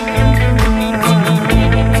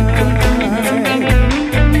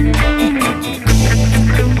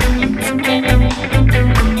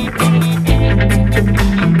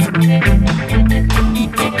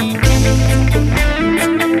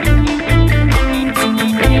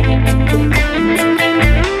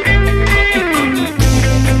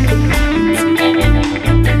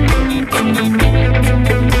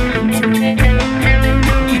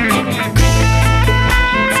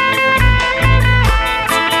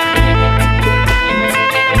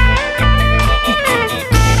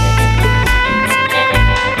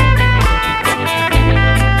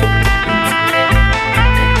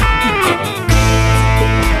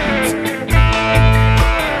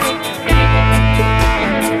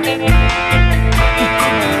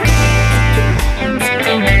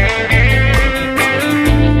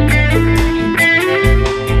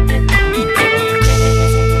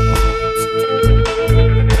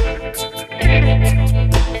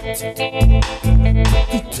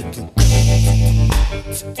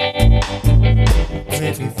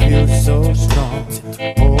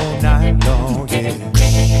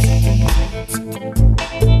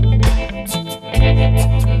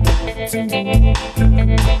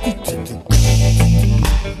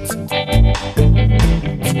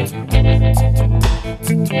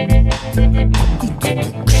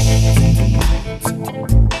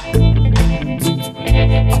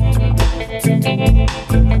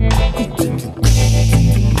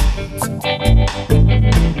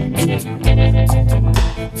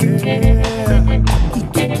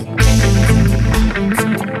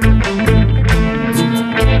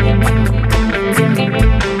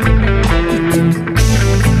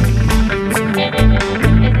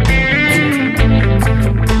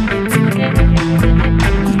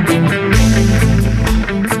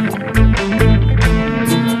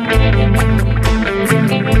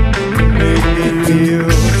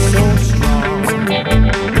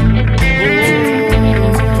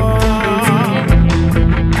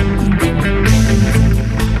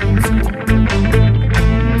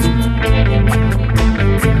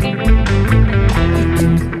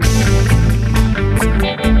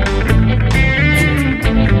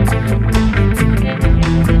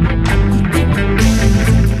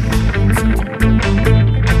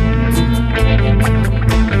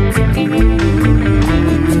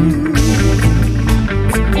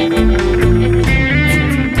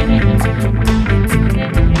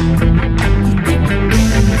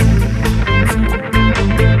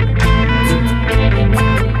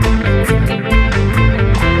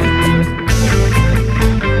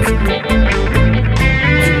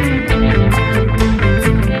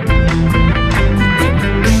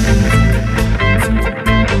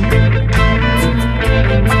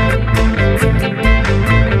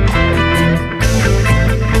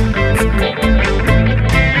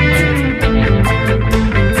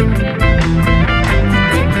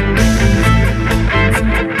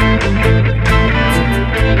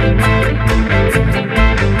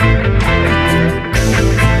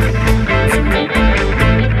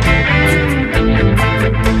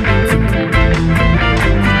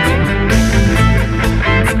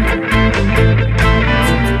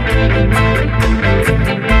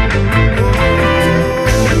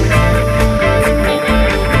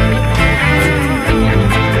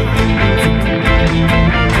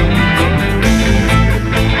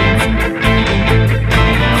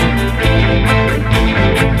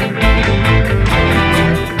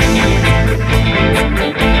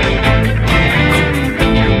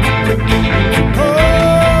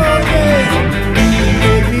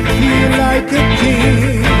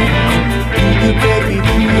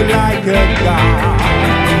 like a god.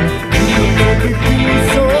 You can make me feel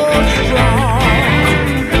so strong.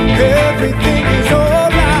 Everything is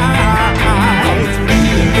alright. You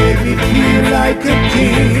can make me feel like a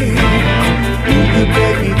king. You can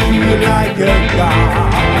make me feel like a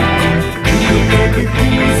god. You can make me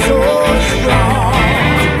feel so strong.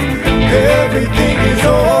 Everything is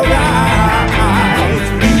alright.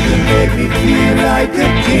 You can make me feel like a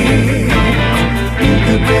king. You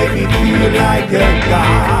can make me feel like a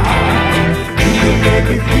god. You can make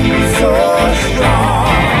me feel so strong.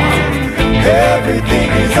 Everything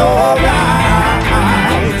is alright.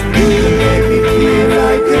 You can make me feel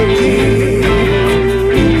like a king.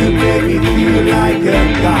 You can make me feel like a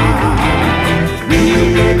god. You can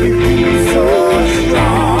make me feel so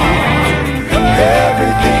strong.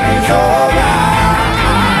 Everything is alright.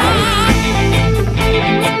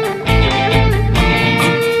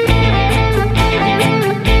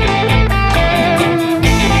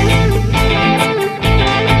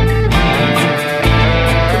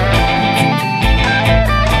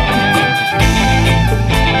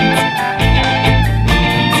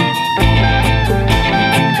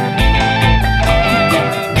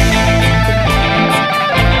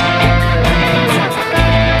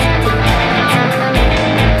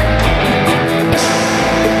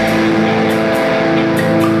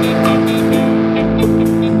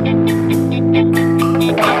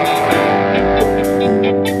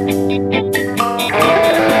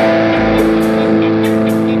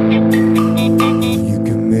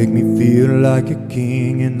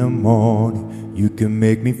 You can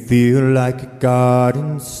make me feel like a god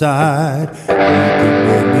inside. You can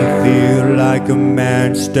make me feel like a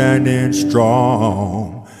man standing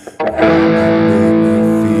strong. You can make me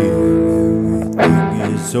feel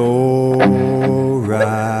everything is alright.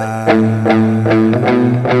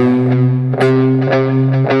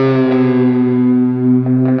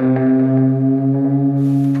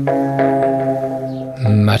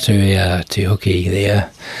 Matuia Te Huki there,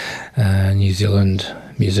 New Zealand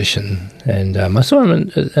musician, and I saw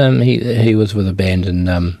him. He was with a band in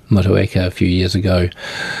Motueka a few years ago,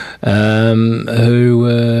 who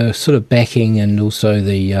were sort of backing, and also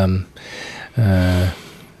the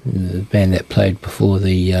band that played before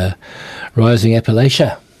the Rising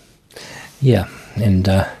Appalachia. Yeah, and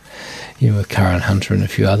with Karen Hunter and a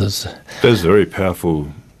few others. That's a very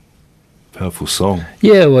powerful song.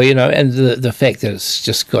 Yeah, well, and the fact that it's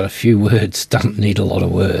just got a few words doesn't need a lot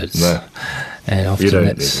of words. No. And often you don't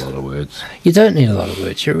need a lot of words. You don't need a lot of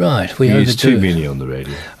words, you're right. We use too many on the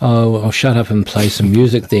radio. Oh, I'll shut up and play some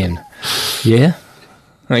music then. Yeah?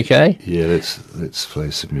 Okay? Yeah, let's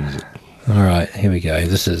play some music. All right, here we go.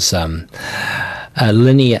 This is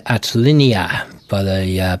Linea at Linea by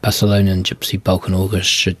the Barcelonan Gypsy Balkan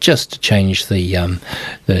Orchestra, just to change the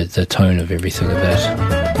tone of everything a bit.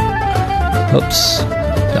 Oops.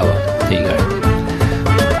 Oh, well, there you go.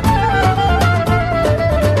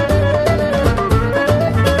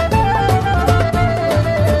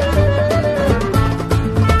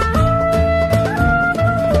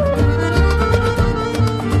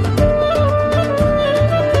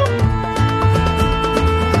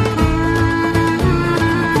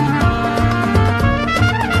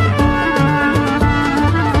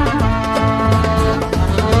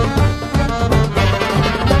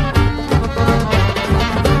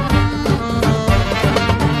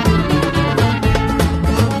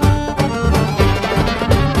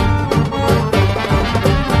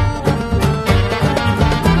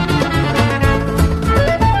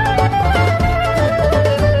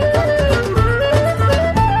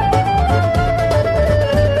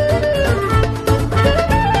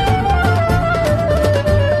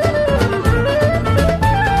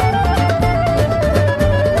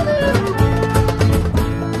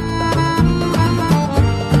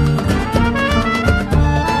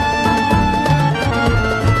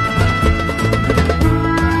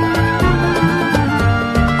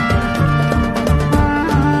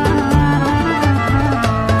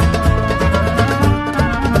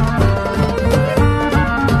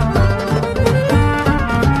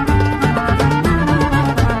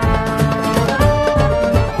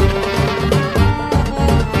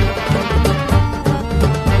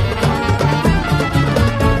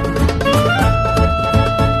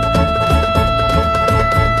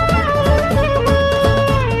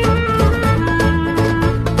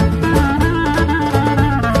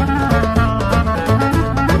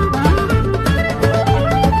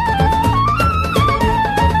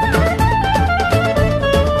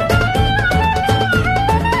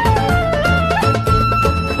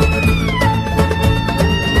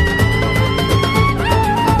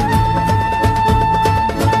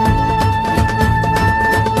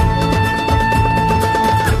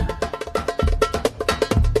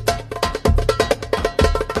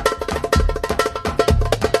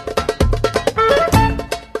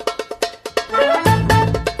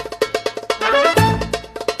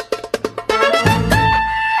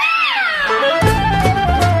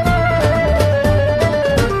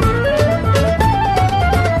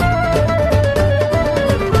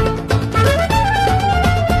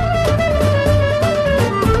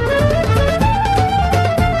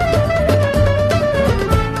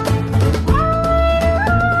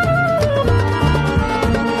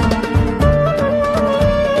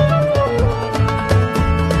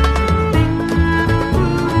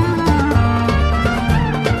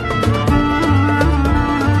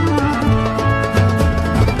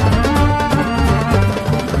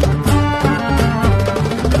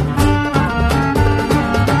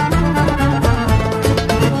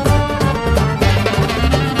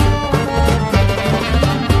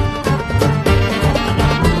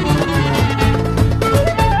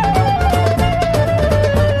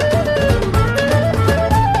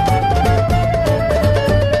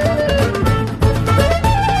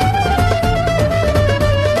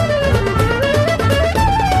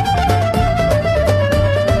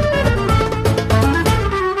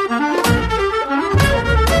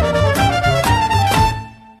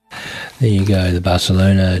 ago, the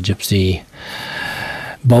Barcelona Gypsy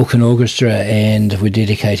Balkan Orchestra, and we're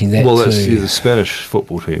dedicating that to... the Spanish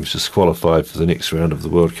football team's just qualified for the next round of the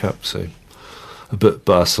World Cup, so a bit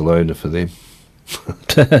Barcelona for them.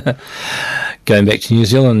 Going back to New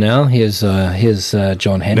Zealand now, here's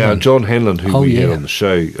John Hanlon. Now, John Hanlon, who we had on the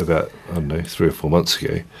show about, 3 or 4 months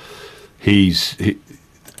ago, because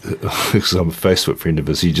I'm a Facebook friend of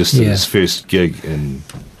his, he just did his first gig in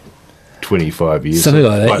 25 years. Something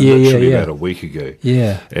like that, literally about a week ago.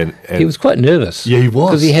 Yeah. And he was quite nervous. Yeah, he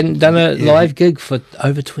was. Because he hadn't done a live gig for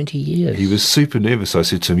over 20 years. He was super nervous. I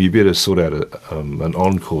said to him, you better sort out an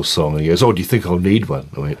encore song. And he goes, do you think I'll need one?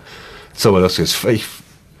 I went, someone else goes,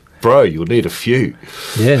 bro, you'll need a few.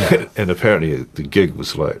 Yeah. And apparently the gig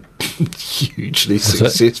was like hugely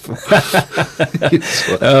successful.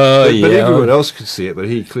 But everyone else could see it, but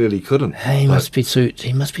he clearly couldn't. He must be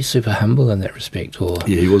super humble in that respect, or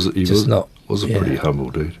he was a pretty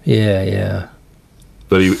humble dude. Yeah.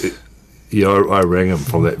 But I rang him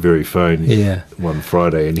from that very phone one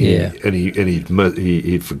Friday, and he'd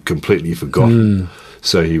completely forgotten.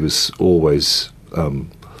 So he was always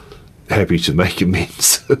happy to make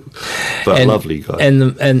amends. But lovely guy.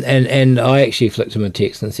 And I actually flicked him a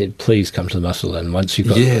text and said, please come to the Muscle Inn once you've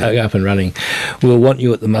got up and running. We'll want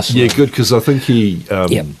you at the Muscle Inn. Yeah, good, because I think he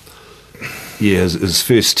his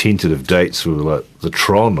first tentative dates were like the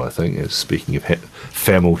Tron, I think, speaking of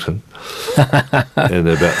Familton. And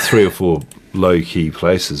they're about 3 or 4 low-key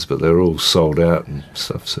places, but they're all sold out and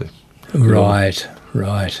stuff. So Right.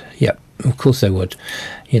 Yep. Of course they would.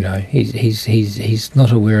 He's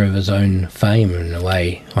not aware of his own fame in a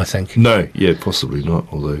way, I think. No, possibly not,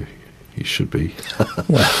 although he should be.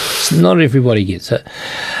 Well, not everybody gets it.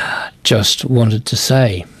 Just wanted to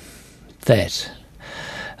say that.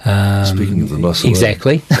 Speaking of the Muscle Inn.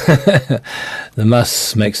 Exactly. The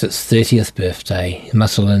Muss makes its 30th birthday.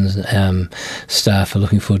 Muscle Inn staff are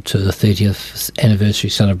looking forward to the 30th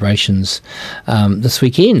anniversary celebrations this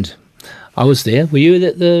weekend. I was there. Were you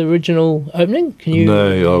at the original opening?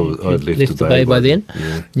 No, I'd left the bay by then.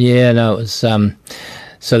 Yeah, no, it was.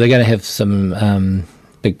 So they're going to have some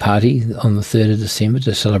big party on the 3rd of December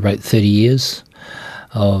to celebrate 30 years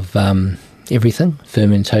of everything: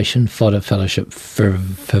 fermentation, fodder, fellowship,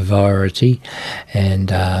 frivolity,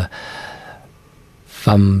 and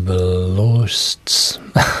fumbleists.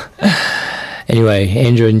 Anyway,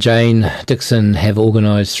 Andrew and Jane Dixon have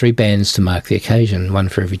organised 3 bands to mark the occasion, one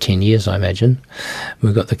for every 10 years, I imagine.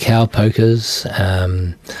 We've got the Cowpokers,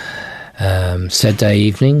 Saturday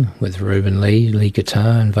evening with Ruben Lee, lead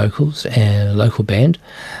guitar and vocals, and a local band.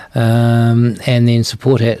 And then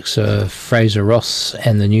support acts are Fraser Ross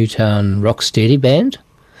and the Newtown Rocksteady Band,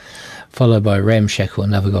 followed by Ramshackle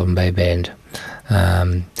and Navagoban Bay Band.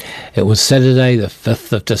 It was Saturday the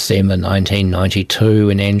 5th of December 1992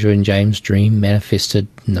 when Andrew and James' dream manifested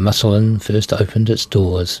and the Muscle Inn first opened its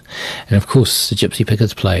doors. And of course the Gypsy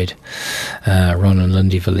Pickers played, Ron and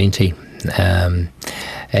Lindy Valenti. I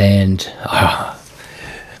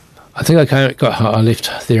think I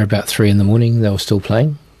left there about 3 in the morning. They were still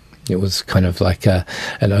playing. It was kind of like an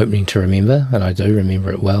opening to remember, and I do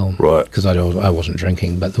remember it well. Right. Because I wasn't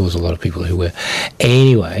drinking, but there was a lot of people who were.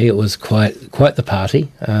 Anyway, it was quite the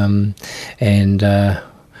party, and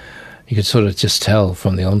you could sort of just tell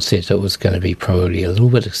from the onset it was going to be probably a little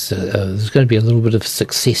bit. There's going to be a little bit of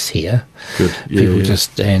success here. Good. People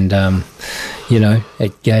just it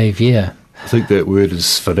gave I think that word is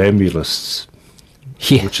funambulists.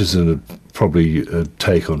 Yeah. Which is probably a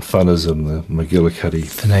take on funism, the McGillicuddy.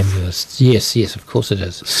 Funambulists. Yes, of course it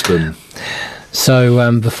is. Spin.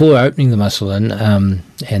 So before opening the Muscle Inn and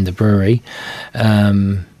the brewery,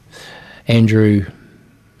 Andrew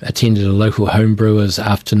attended a local homebrewers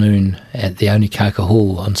afternoon at the Onikaka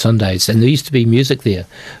Hall on Sundays, and there used to be music there.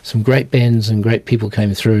 Some great bands and great people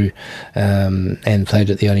came through and played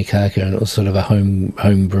at the Onikaka, and it was sort of a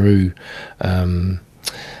home brew.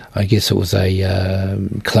 I guess it was a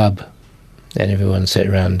club, and everyone sat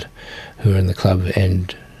around who were in the club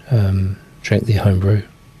and drank their home brew.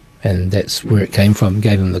 And that's where it came from,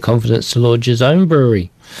 gave him the confidence to lodge his own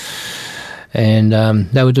brewery. And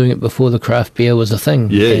they were doing it before the craft beer was a thing.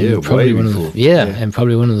 Probably one before. And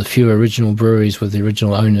probably one of the few original breweries with the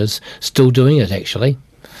original owners still doing it, actually.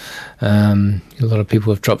 A lot of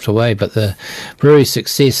people have dropped away, but the brewery's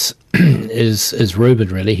success is Ruben,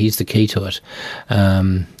 really. He's the key to it.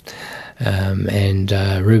 And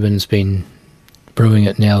Ruben's been brewing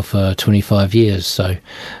it now for 25 years. So,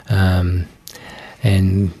 and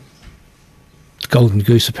Golden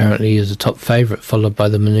Goose apparently is a top favourite, followed by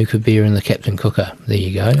the Manuka beer and the Captain Cooker. There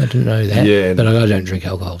you go. I didn't know that. Yeah, but I don't drink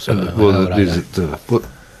alcohol. So there's the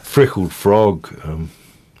Freckled Frog.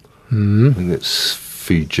 I think that's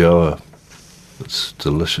Fijoa. It's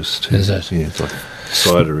delicious too. Is it? Yeah, it's like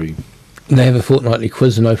cidery. They have a fortnightly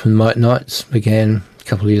quiz and open mic nights. Began a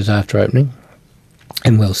couple of years after opening,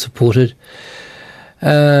 and well supported.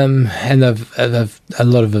 And they've a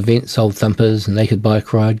lot of events: Old Thumpers, Naked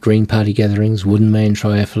Bike Ride, Green Party gatherings, Wooden Man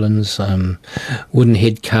triathlons, wooden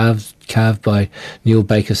head carved by Neil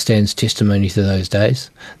Baker stands testimony to those days.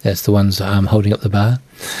 That's the ones holding up the bar.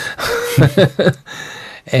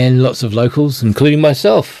 And lots of locals, including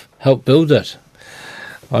myself, helped build it.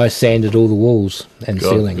 I sanded all the walls and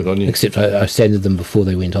ceiling, except I sanded them before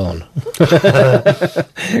they went on,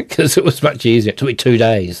 because it was much easier. It took me 2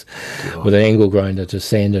 days with an angle grinder to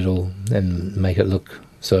sand it all and make it look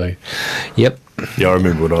so. Yep. Yeah, I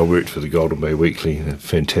remember when I worked for the Golden Bay Weekly, a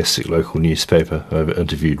fantastic local newspaper. I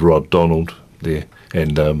interviewed Rod Donald there,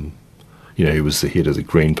 and he was the head of the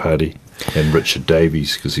Green Party, and Richard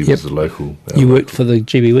Davies, because he was the local. You worked for the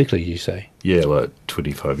GB Weekly, you say? Yeah, like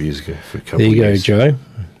 25 years ago for a couple of years. There you go, Joe.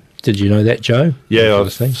 Did you know that, Joe? Yeah,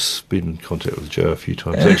 I've been in contact with Joe a few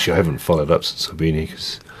times. Actually, I haven't followed up since I've been here,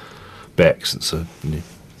 since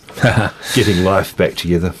getting life back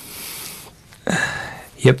together.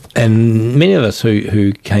 Yep, and many of us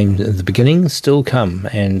who came at the beginning still come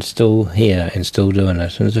and still here and still doing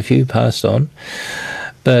it. And there's a few passed on.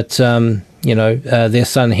 But, their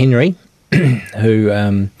son Henry,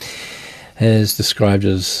 who is described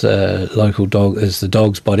as local dog, as the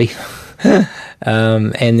dog's body.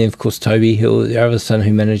 And then, of course, Toby, their other son,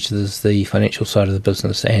 who manages the financial side of the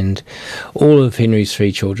business, and all of Henry's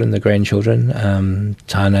 3 children, the grandchildren,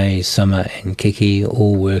 Tane, Summer and Kiki,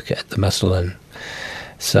 all work at the Muscle Inn.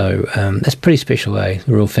 So that's pretty special, a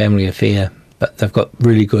real family affair. But they've got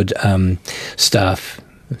really good staff.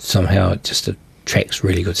 Somehow it just attracts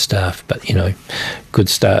really good staff. But, good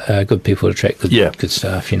people attract good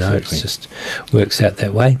staff, Exactly. It just works out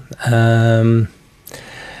that way.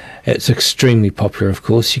 It's extremely popular, of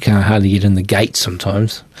course. You can't hardly get in the gate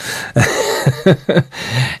sometimes.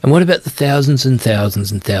 And what about the thousands and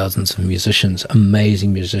thousands and thousands of musicians,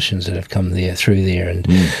 amazing musicians that have come through there, and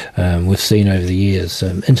we've seen over the years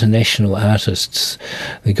international artists.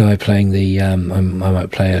 The guy playing the, I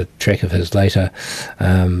might play a track of his later,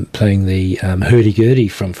 playing the hurdy-gurdy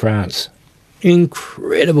from France.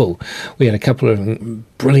 Incredible. We had a couple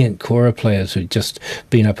of brilliant kora players who'd just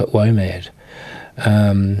been up at WOMAD.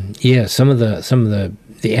 Some of the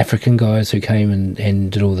African guys who came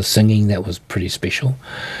and did all the singing, that was pretty special.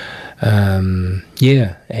 And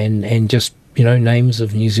just names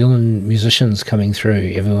of New Zealand musicians coming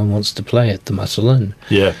through. Everyone wants to play at the Muscle Inn.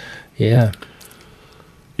 Yeah.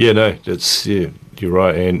 No, you're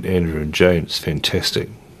right. And Andrew and Jane, it's fantastic.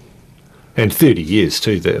 And 30 years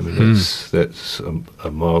too. That's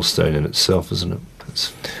a milestone in itself, isn't it?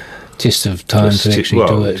 It's test of time to actually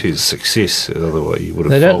do it. It is success. Otherwise, you would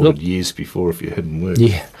have folded years before if you hadn't worked.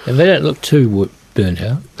 Yeah, and they don't look too burnt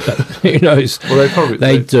out, but who knows? Well,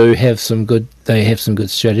 they do have some good. They have some good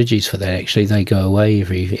strategies for that. Actually, they go away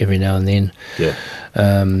every now and then. Yeah.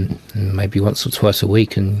 Maybe once or twice a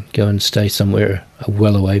week, and go and stay somewhere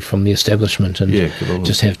well away from the establishment, and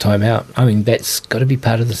just have time out. I mean, that's got to be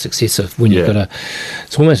part of the success of when you've got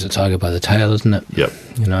it's almost a tiger by the tail, isn't it? Yep.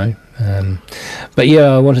 But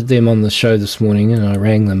I wanted them on the show this morning, and I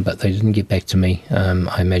rang them, but they didn't get back to me.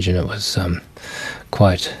 I imagine it was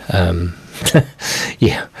quite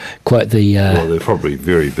quite the... well, they're probably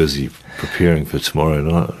very busy preparing for tomorrow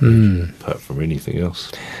night, apart from anything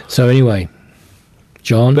else. So anyway,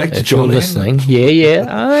 John, if you're listening,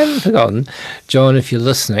 I haven't forgotten. John, if you're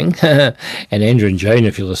listening, and Andrew and Jane,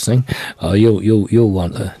 if you're listening, you'll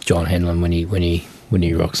want John Hanlon when he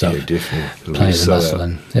rocks up. Yeah, definitely. Playing the Muscle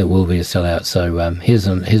Inn. It will be a sellout. So here's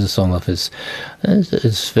a song off his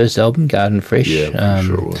first album, Garden Fresh. Yeah, I'm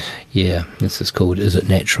sure it was. Yeah, this is called Is It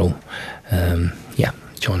Natural?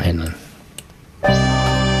 John Hanlon.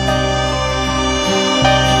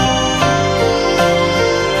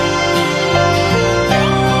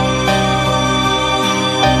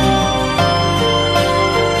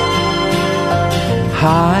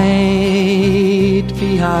 Hide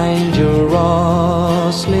behind your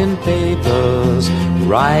rustling papers,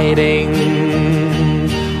 riding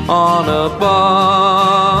on a bus,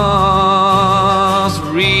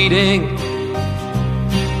 reading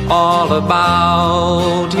all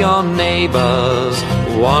about your neighbors,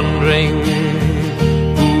 wondering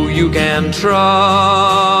who you can trust,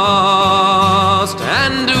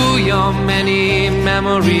 and do your many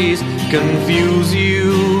memories confuse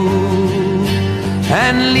you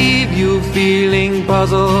and leave you feeling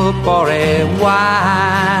puzzled for a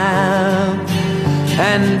while?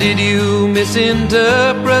 And did you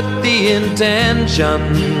misinterpret the intention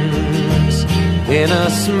in a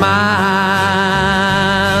smile,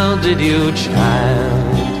 did you,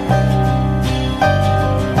 child?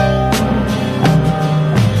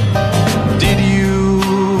 Did you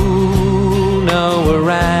know a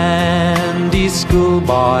randy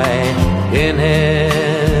schoolboy in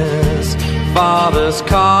his father's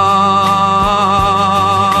car?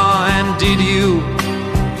 And did you,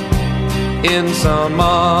 in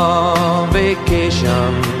summer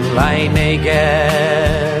vacation, lie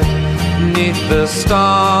naked neath the stars?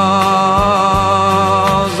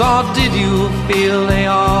 Or did you feel they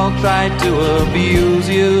all tried to abuse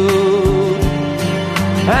you,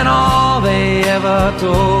 and all they ever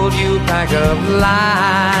told you pack of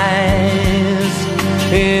lies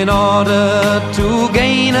in order to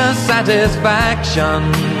gain a satisfaction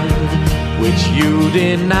which you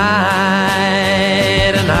denied?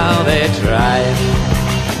 And how they tried.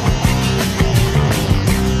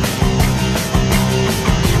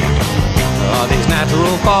 All these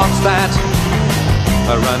natural thoughts that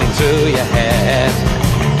are running through your head.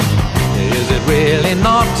 Is it really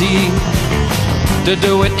naughty to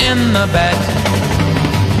do it in the bed?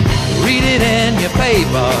 Read it in your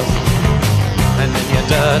papers and in your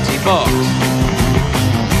dirty books.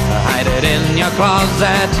 Hide it in your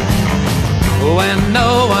closet when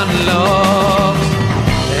no one looks.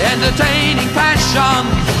 Entertaining passion,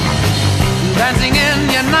 dancing in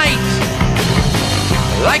your night,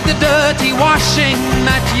 like the dirty washing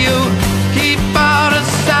that you keep out of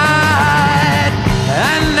sight.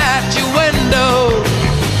 And at your window,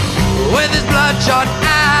 with his bloodshot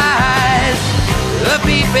eyes, the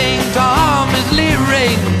peeping Tom is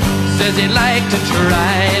leering, says he'd like to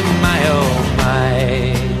try. My oh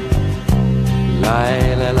my,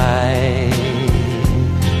 lie, lie, lie,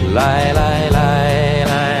 lie, lie, lie, lie,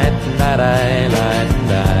 lie, lie,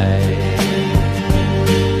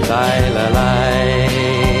 lie, lie,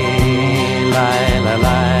 lie, lie. Lie, lie,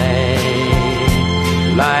 lie,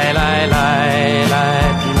 lie, lie, lie,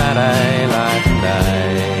 lie, lie, lie,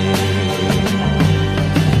 lie.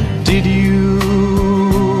 Did you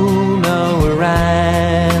know a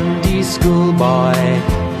randy schoolboy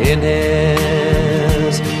in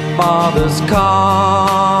his father's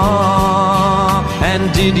car?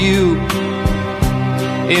 And did you,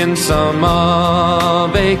 in summer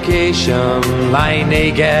vacation, lie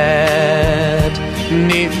naked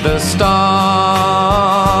neath the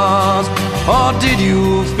stars? Or did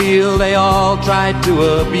you feel they all tried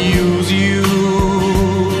to abuse you,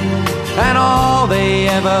 and all they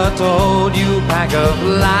ever told you pack of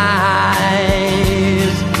lies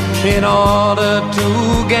in order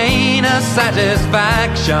to gain a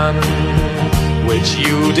satisfaction which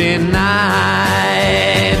you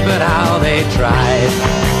denied? But how they tried.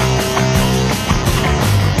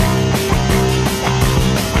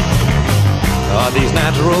 Are these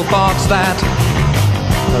natural thoughts that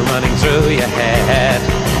are running through your head?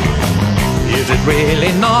 Is it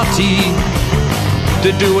really naughty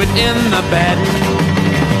to do it in the bed?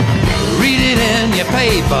 Read it in your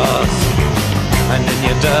papers and in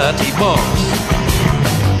your dirty books.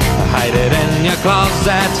 Hide it in your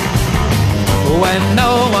closet when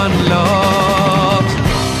no one looks.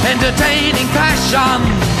 Entertaining passion,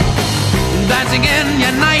 dancing in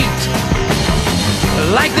your night,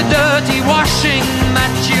 like the dirty washing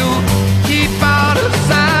that you keep out of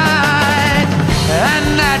sight.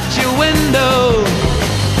 And at your window,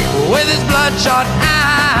 with his bloodshot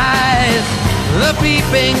eyes, the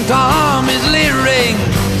peeping Tom is leering,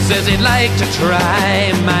 says he'd like to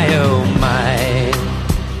try. My oh my,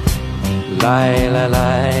 lie, lie,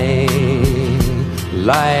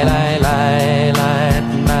 lie, lie, lie, lie,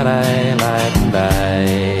 lie, lie, lie,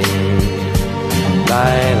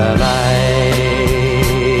 lie,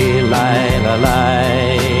 lie, lie,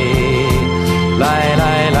 lie. Lie, lie, lie, lie, lie, lie, lie,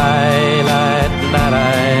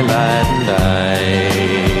 lie,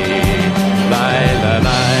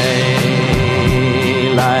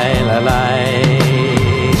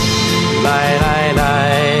 lie, lie, lie, lie,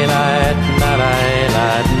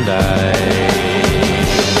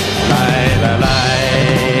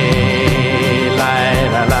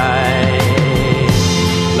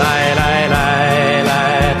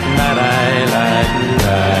 lie, lie.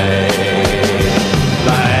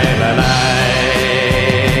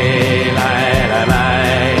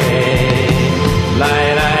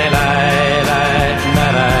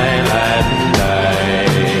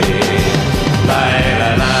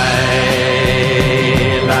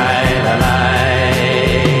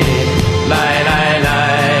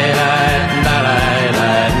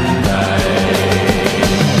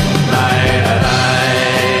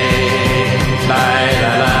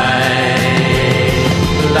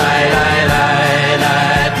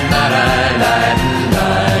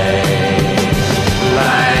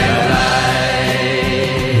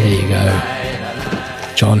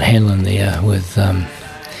 John Hanlon there with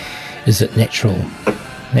Is It Natural?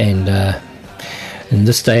 And in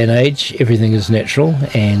this day and age, everything is natural,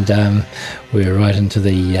 and we're right into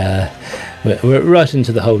the we're right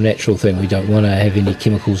into the whole natural thing. We don't want to have any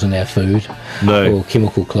chemicals in our food, or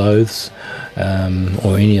chemical clothes,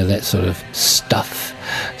 or any of that sort of stuff.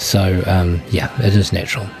 So it is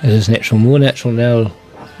natural. It is natural. More natural now.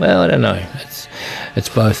 Well, I don't know. It's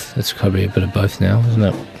both. It's probably a bit of both now, isn't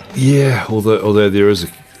it? Yeah. Although there is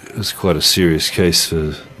quite a serious case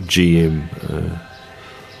for GM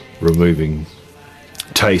removing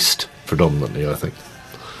taste predominantly, I think.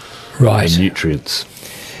 Right. And nutrients.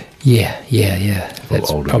 Yeah.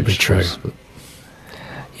 That's probably true.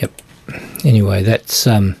 Yep. Anyway, that's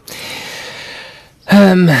I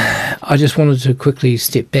just wanted to quickly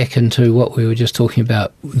step back into what we were just talking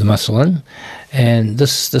about, the Musselin, and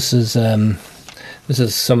this is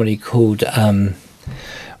somebody called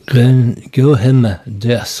Guillaume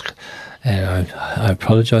Dusk, and I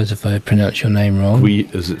apologise if I pronounce your name wrong.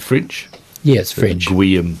 Is it French? Yeah, it's French.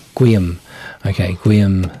 Guillaume. Okay,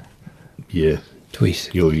 Guillaume. Yeah.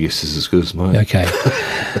 Twist. Your guess is as good as mine. Okay.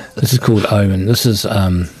 This is called Omen. This is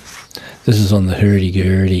on the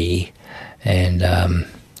hurdy-gurdy, and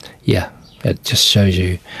it just shows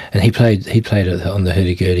you. And he played it on the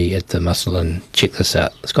hurdy-gurdy at the Musselin. Check this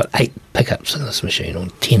out. It's got 8 pickups in this machine, or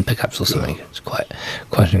 10 pickups or something. It's quite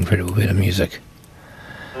an incredible bit of music.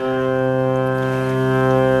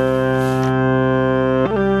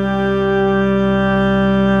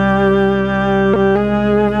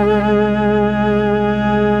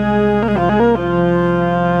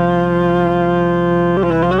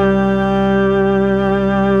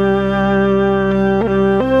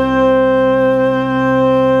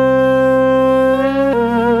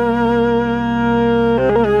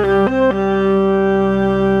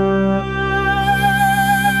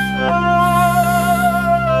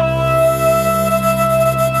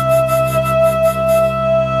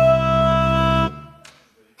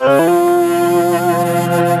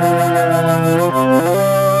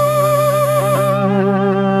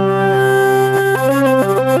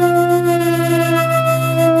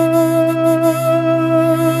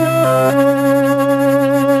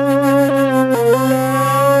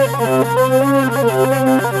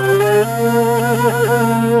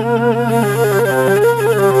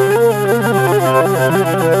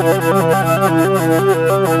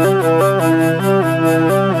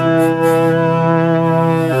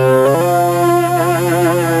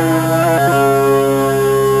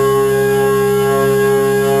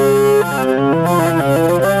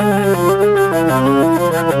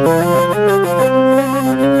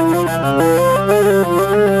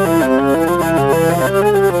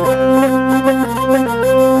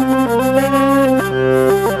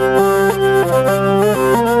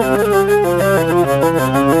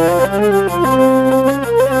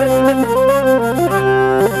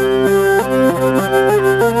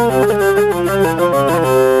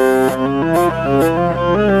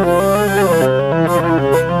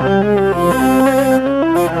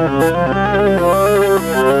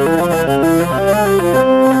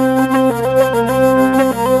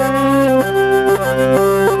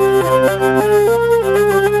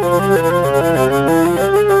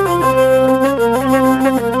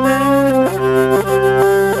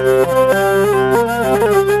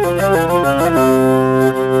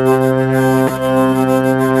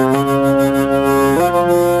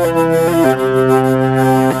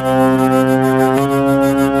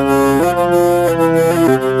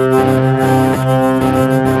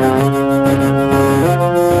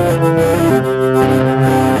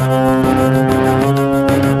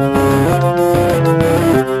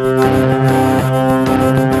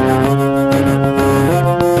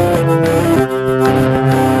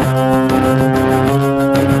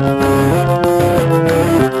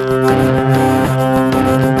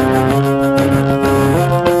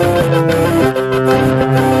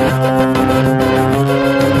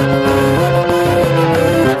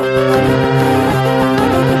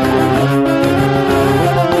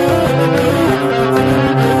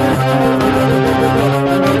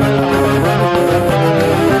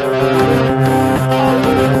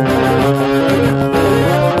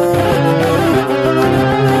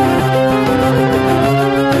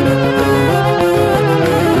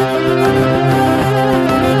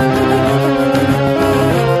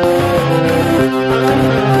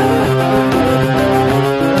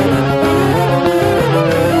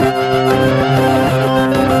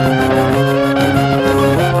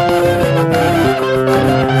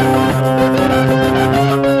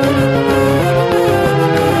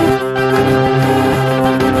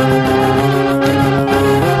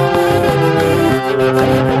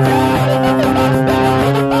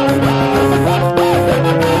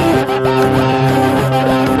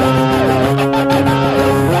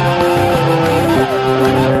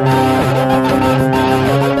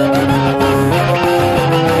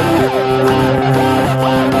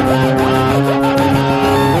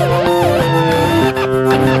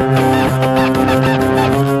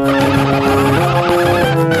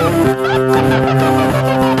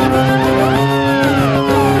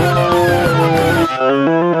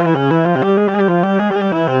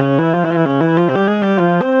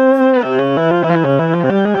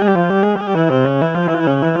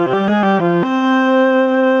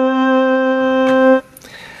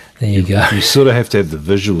 There you go. You sort of have to have the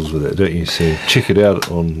visuals with it, don't you? So check it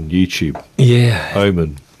out on YouTube. Yeah.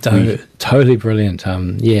 Omen. Totally brilliant.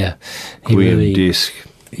 Yeah. He really, Desk.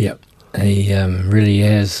 Yep. He really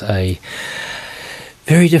has a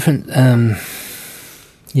very different way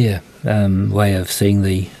of seeing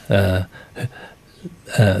the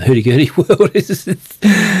hurdy-gurdy world.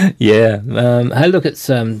 Hey, look, it's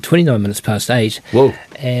 29 minutes past 8. Whoa.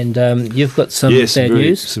 And you've got some sad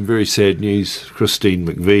news. Some very sad news. Christine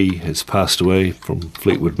McVie has passed away from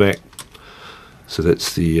Fleetwood Mac. So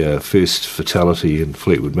that's the first fatality in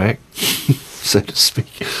Fleetwood Mac, so to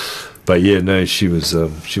speak. But yeah, no, she was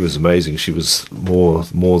amazing. She was more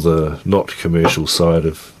the not commercial side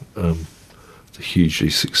of the hugely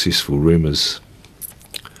successful Rumours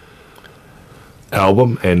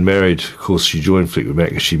album, and married. Of course, she joined Fleetwood Mac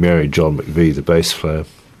because she married John McVie, the bass player,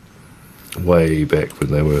 way back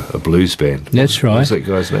when they were a blues band. That's right. What was that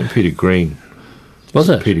guy's name? Peter Green. Was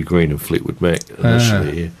it? Peter Green and Fleetwood Mac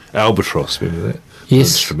initially, yeah. Albatross, remember that? Yes.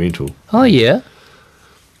 Instrumental. Oh, yeah.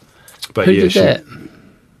 But Who did that?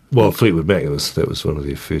 Well, Fleetwood Mac, that was one of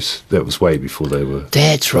their first. That was way before they were.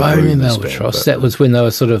 That's right. I remember Albatross. That was when they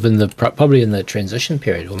were sort of probably in the transition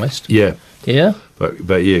period almost. Yeah. Yeah.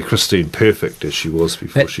 But yeah, Christine, perfect as she was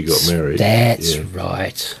before she got married. That's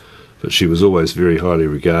right. But she was always very highly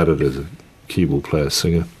regarded as a keyboard player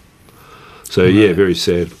singer. So yeah, very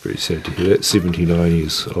sad to hear that. 79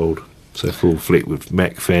 years old. So for all Fleetwood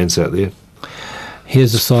Mac fans out there,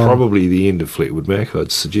 here's a song. Probably the end of Fleetwood Mac,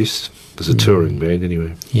 I'd suggest. As a touring band,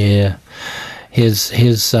 anyway. Yeah, here's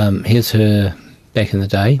her back in the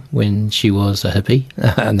day when she was a hippie.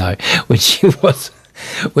 No, when she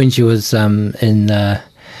was in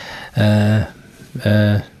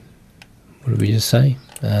what did we just say?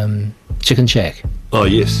 Chicken Shack. Oh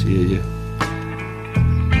yes, yeah.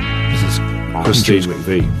 This is Christine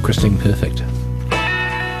McVie. Christine Perfect.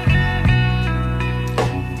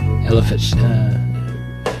 Ella Fitz.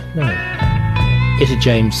 No, Etta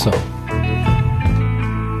James song.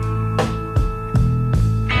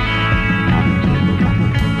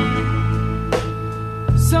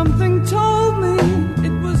 Something told me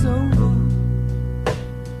it was over.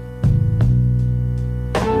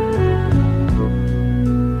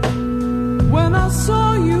 When I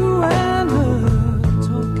saw you and her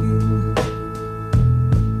talking,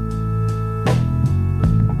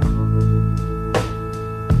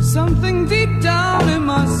 something deep down in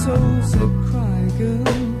my soul said, cry, girl.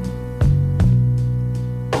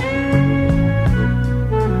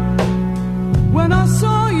 When I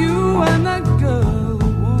saw you and that girl,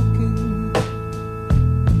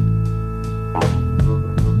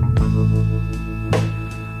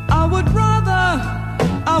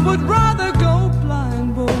 I would rather go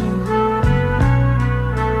blind, boy,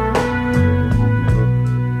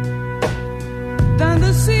 than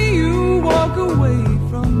to see you walk away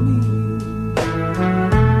from me.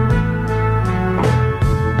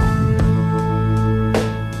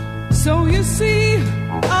 So you see,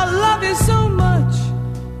 I love you so much,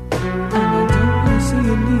 and I don't want to see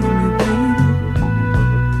you leave me,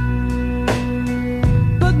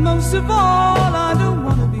 baby. But most of all, I don't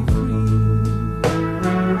want to be free.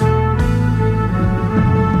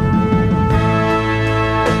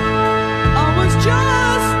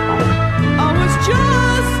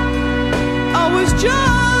 I was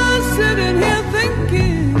just sitting here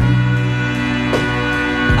thinking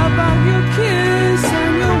about your kiss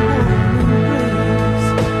and your warm embrace.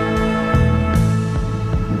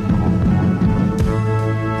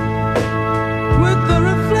 With the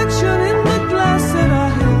reflection in the glass that I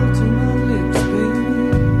held to my lips, baby,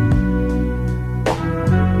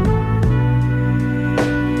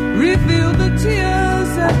 revealed the tears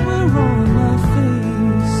that were on my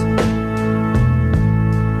face.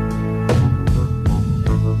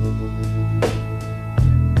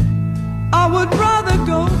 I would rather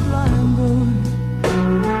go blind, boy,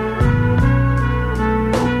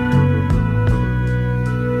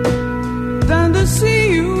 than to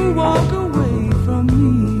see you walk away from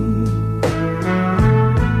me.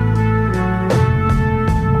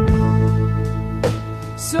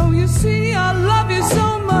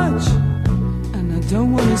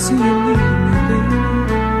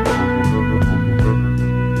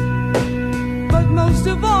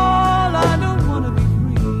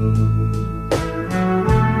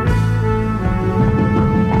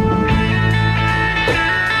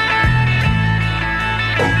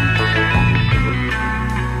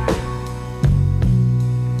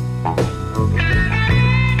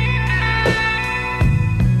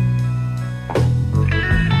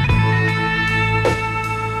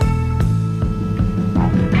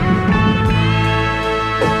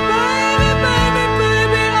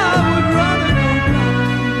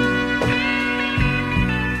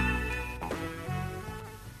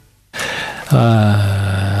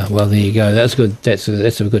 well, there you go. That's good. That's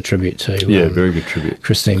a good tribute to. Very good tribute.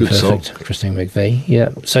 Christine, good perfect. Song. Christine McVie. Yeah.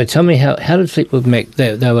 So tell me how did Fleetwood Mac?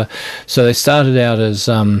 They were so they started out as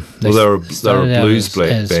they were a blues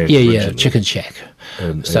band. Yeah, Chicken Shack.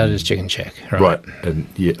 Started as Chicken Shack, right? And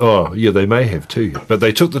they may have too, but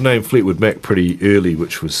they took the name Fleetwood Mac pretty early,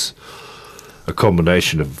 which was a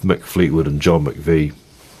combination of Mick Fleetwood and John McVie,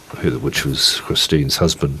 which was Christine's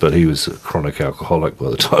husband, but he was a chronic alcoholic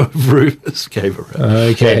by the time of Rumours came around.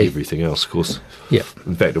 Okay. And everything else, of course. Yeah.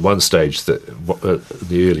 In fact, at one stage, in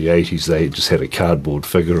the early 80s, they just had a cardboard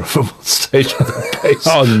figure of him on stage with a bass.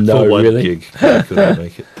 Oh, no, for one really? gig. They couldn't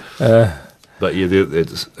make it. But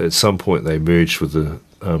at some point they merged with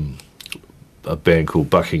a band called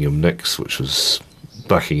Buckingham Nicks, which was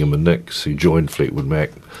Buckingham and Nicks, who joined Fleetwood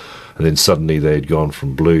Mac. And then suddenly they had gone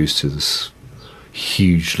from blues to this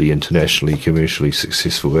hugely internationally, commercially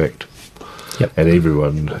successful act. Yep. And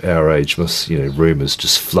everyone our age Rumours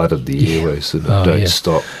just flooded the airways and Don't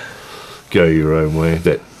Stop, Go Your Own Way,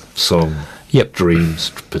 that song, Dreams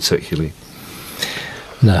particularly.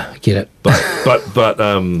 No, get it. But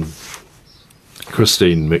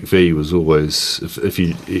Christine McVie was always,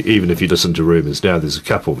 even if you listen to Rumours now, there's a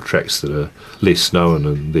couple of tracks that are less known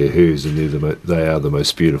and they're hers, and they are the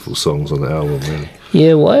most beautiful songs on the album, really.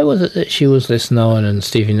 Yeah, why was it that she was less known and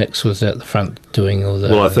Stevie Nicks was out the front doing all the...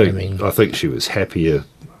 Well, I think she was happier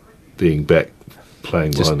being back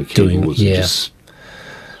playing behind the keyboards and just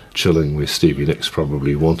chilling, where Stevie Nicks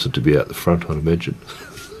probably wanted to be out the front, I'd imagine.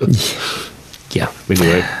 Yeah.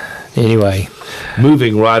 Anyway,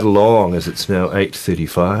 moving right along, as it's now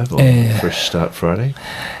 8:35 on Fresh Start Friday,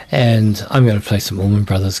 and I'm going to play some Allman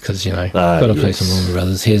Brothers because got to play some Allman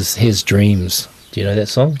Brothers. Here's Dreams. Do you know that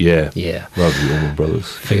song? Yeah, love the Allman Brothers.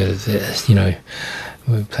 Figured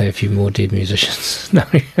we'll play a few more dead musicians. No,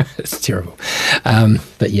 it's terrible.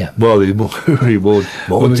 But yeah, well, there's more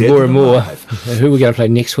dead and more. Who are we going to play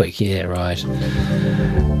next week? Yeah, right.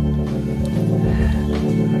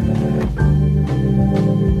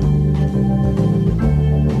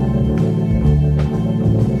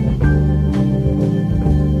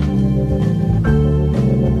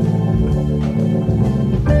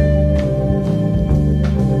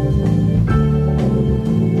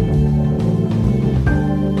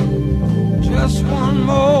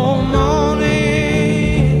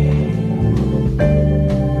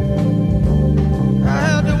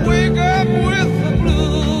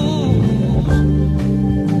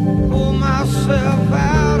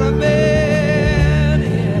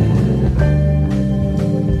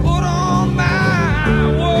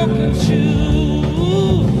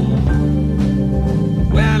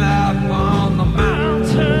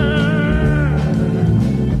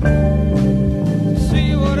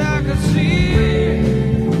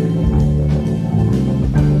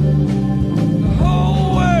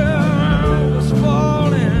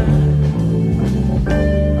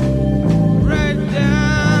 Right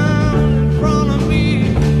down in front of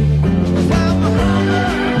me.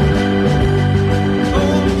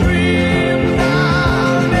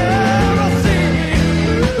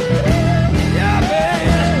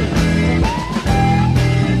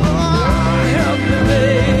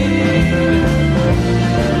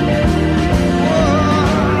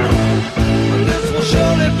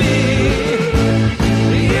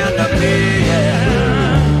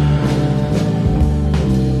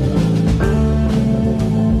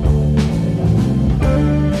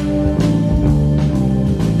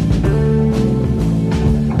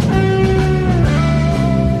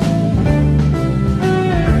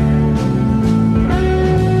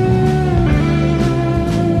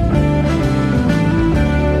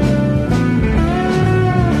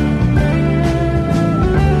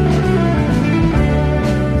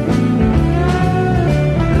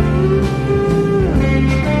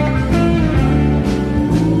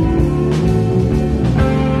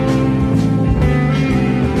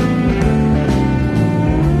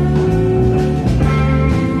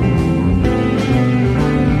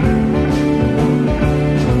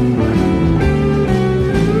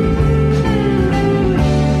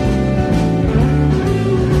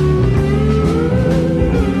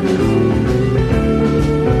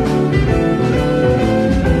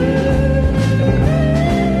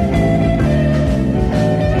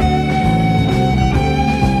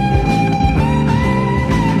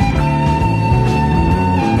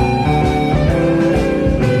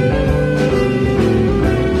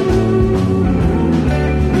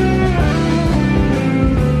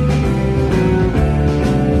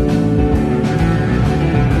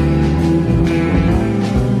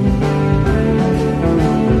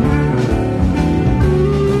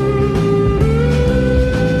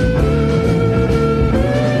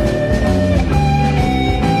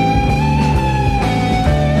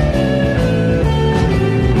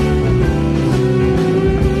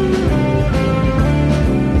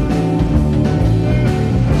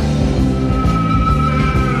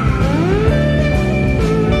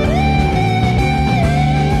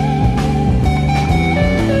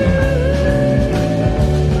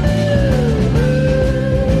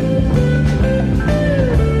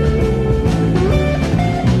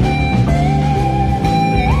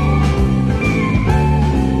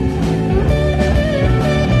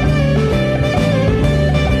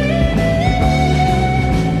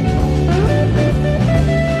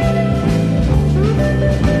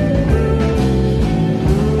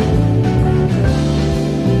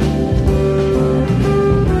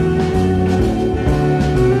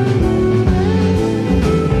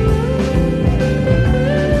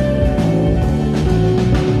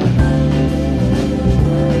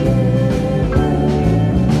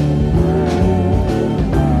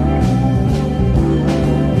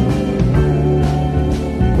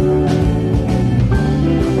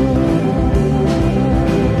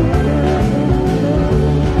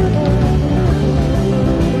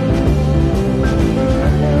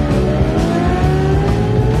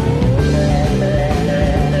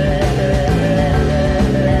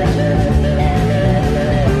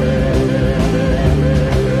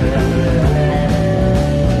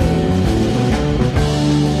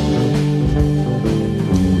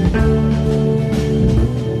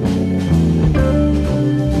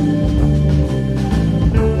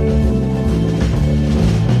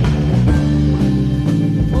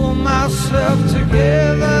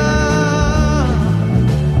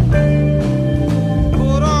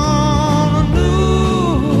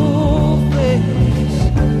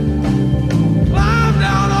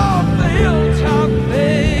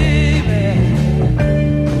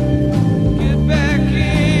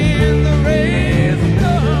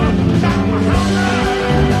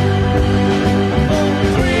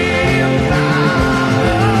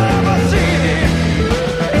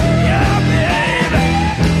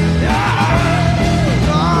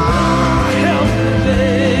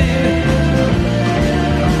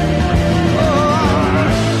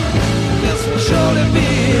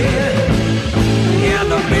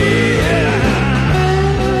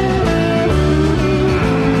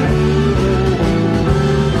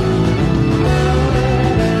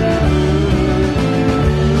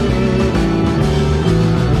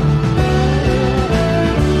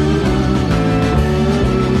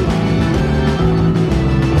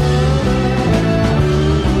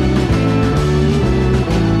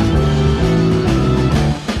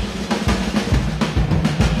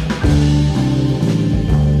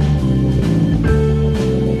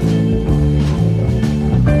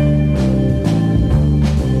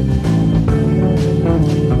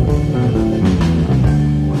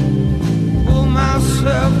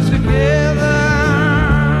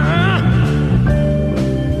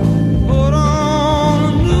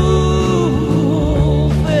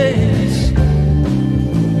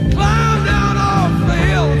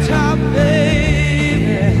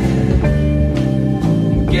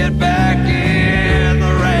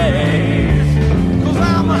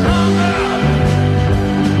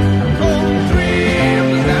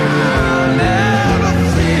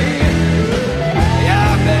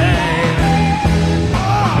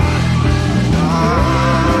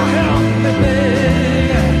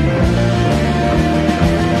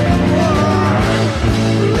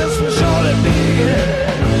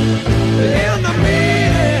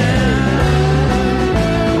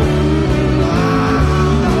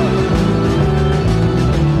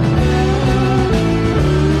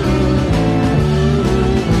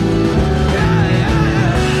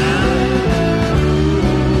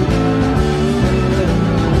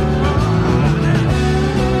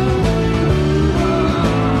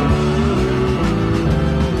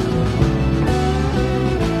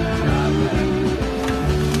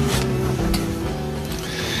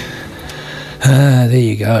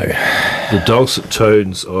 you go. The dulcet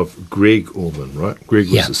tones of Greg Orman, right? Greg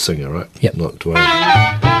was the singer, right? Yep. Not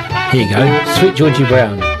Dwayne. Here you go. Sweet Georgie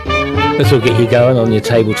Brown. This will get you going on your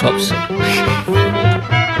tabletops.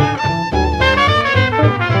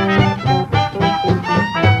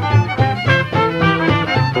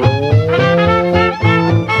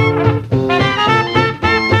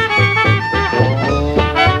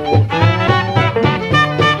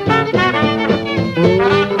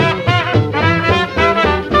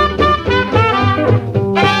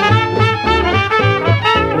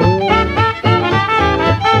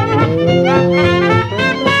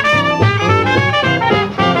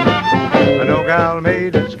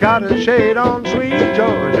 Got a shade on sweet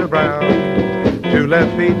Georgia Brown. 2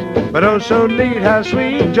 left feet, but oh so neat, has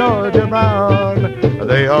sweet Georgia Brown.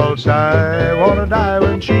 They all sigh, wanna die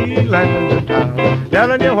when she lands in town.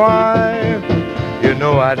 Telling you why, you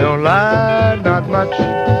know I don't lie, not much.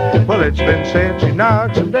 Well, it's been said she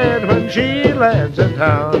knocks 'em dead when she lands in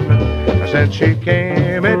town. Since she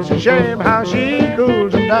came, it's a shame how she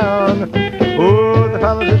cools 'em down. Oh, the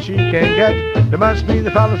fellas that she can't get, there must be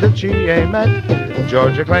the fellas that she ain't met.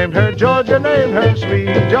 Georgia claimed her, Georgia named her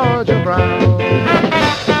sweet Georgia Brown.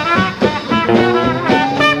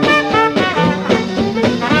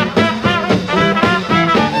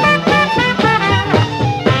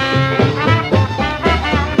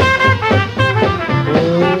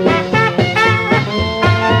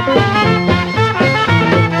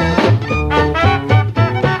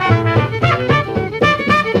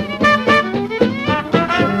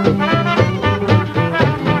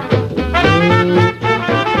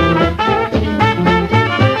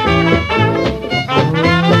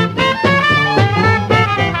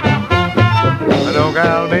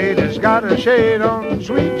 Shade on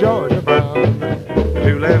sweet Georgia Brown.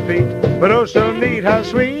 2 left feet, but oh so neat, how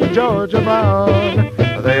sweet Georgia Brown.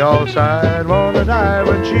 They all sighed, wanna die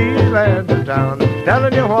when she lands in town.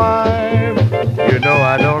 Telling you why, you know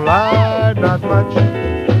I don't lie, not much.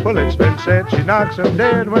 Well, it's been said she knocks 'em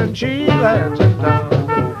dead when she lands in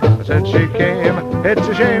town. Since she came, it's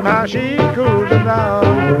a shame how she cools 'em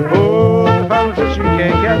down. Oh, the fellas that she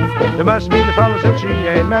can't get, there must be the fellas that she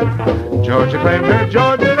ain't met. Georgia claimed her,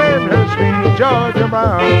 Georgia named her sweet Georgia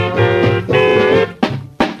Brown.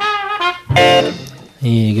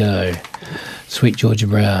 Here you go. Sweet Georgia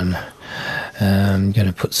Brown. I'm going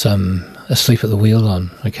to put some Asleep at the Wheel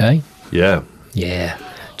on, okay? Yeah. Yeah.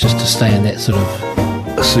 Just to stay in that sort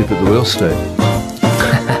of... Asleep at the Wheel state.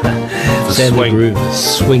 Stay in the groove.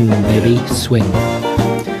 Swing, baby. Swing.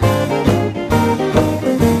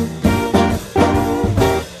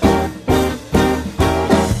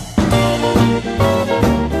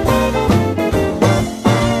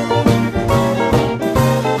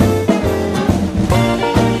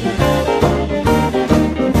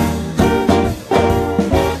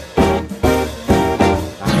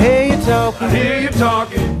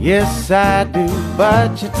 Yes, I do,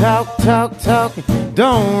 but you talking,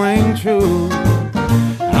 don't ring true.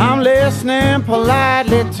 I'm listening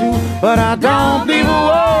politely too, but I don't believe a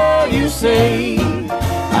word you say.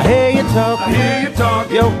 I hear you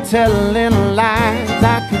talking, you're telling lies.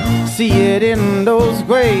 I can see it in those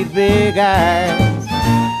great big eyes.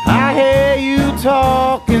 I hear you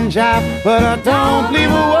talking jive, but I don't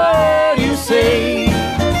believe a word you say.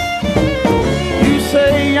 You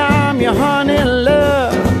say I'm your honey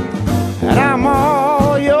love, and I'm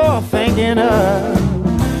all you're thinking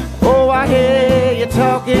of. Oh, I hear you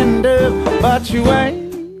talking dove, but you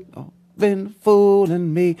ain't been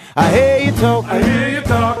fooling me. I hear you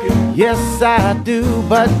talking, yes I do,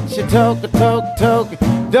 but you talking,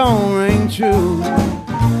 don't ring true.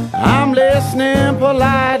 I'm listening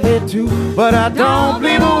politely too, but I don't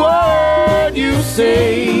believe a word you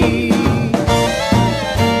say.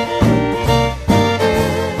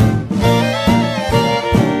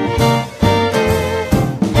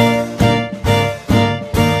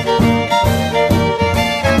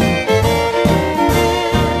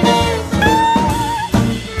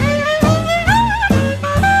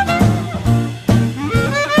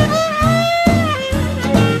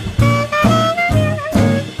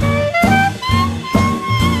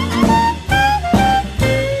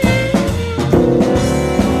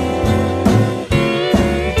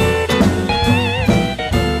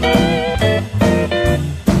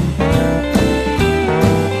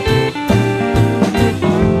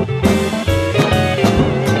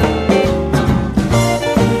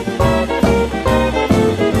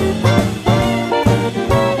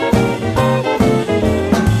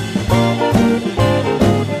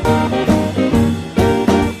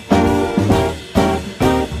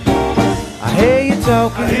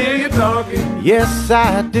 talking. Yes,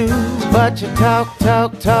 I do, but you talk,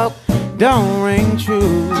 don't ring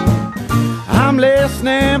true. I'm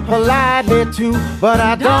listening politely too, but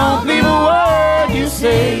I don't believe a word you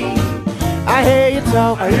say. I hear you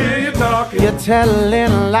talking. You're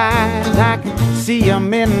telling lies. I can see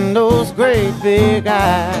them in those great big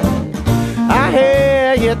eyes. I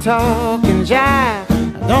hear you talking jive.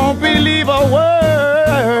 I don't believe a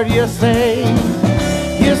word you say.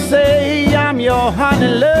 You say I'm your honey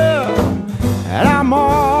love, and I'm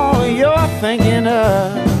all you're thinking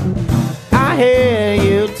of. I hear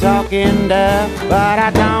you talking tough, but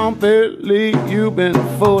I don't believe you've been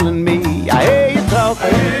fooling me. I hear you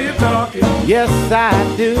talking. Yes, I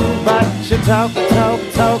do, but you talking,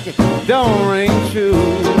 don't ring true.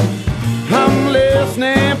 I'm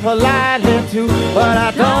listening politely too, but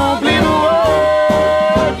I don't believe a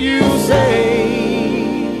word you say.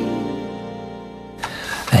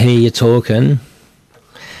 I hear you talking.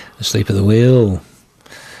 Asleep at the wheel.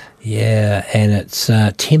 Yeah, and it's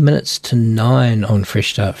 10 minutes to 9 on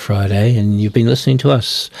Fresh Start Friday, and you've been listening to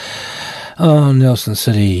us on Nelson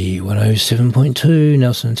City 107.2,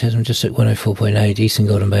 Nelson and Tasman just at 104.8, Eastern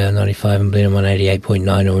Golden Bay on 95, and Blenheim on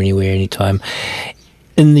 88.9, or anywhere, anytime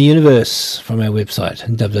in the universe from our website,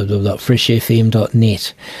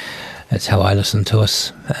 www.freshfm.net. That's how I listen to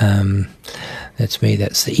us. That's me,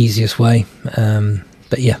 that's the easiest way.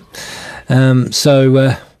 But yeah.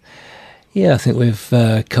 Yeah, I think we've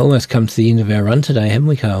almost come to the end of our run today, haven't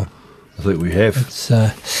we, Carl? I think we have. It's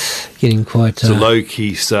getting quite... It's a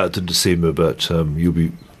low-key start to December, but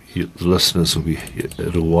the listeners will be...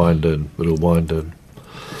 It'll wind in.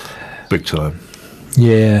 Big time.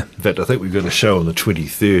 Yeah. In fact, I think we've got a show on the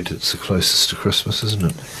 23rd. It's the closest to Christmas, isn't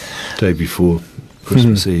it? Day before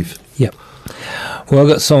Christmas Eve. Yep. Well, I've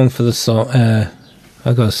got a song for this song.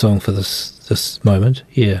 I've got a song for this moment.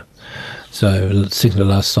 Yeah. So second to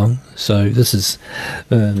last song. So this is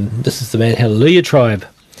the Mad Hallelujah Tribe.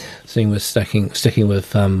 We're sticking with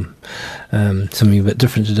something a bit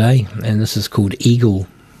different today, and this is called Eagle.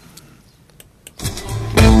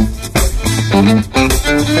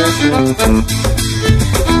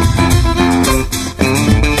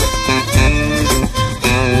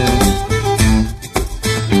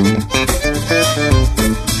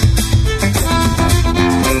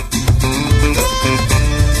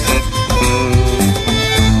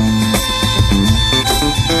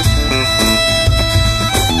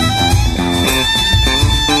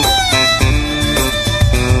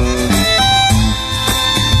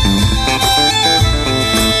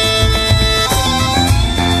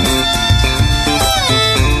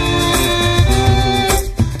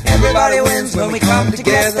 When we come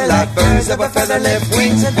together like birds of a feather, lift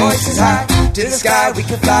wings and voices high to the sky, we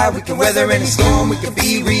can fly, we can weather any storm, we can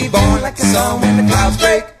be reborn like the sun when the clouds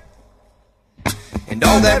break. And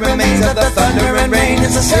all that remains of the thunder and rain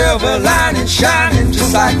is a silver lining shining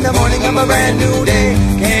just like the morning of a brand new day.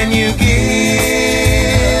 Can you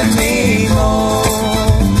give me more?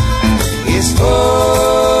 It's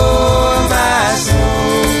for my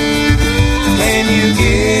soul. Can you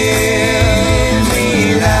give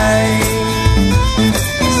me life?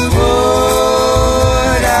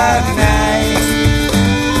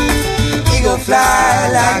 Fly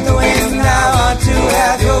like the wind, I want to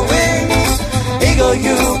have your wings. Eagle,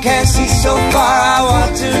 you can see so far, I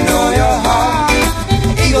want to know your heart.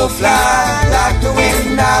 Eagle, fly like the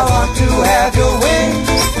wind, I want to have your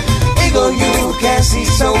wings. Eagle, you can see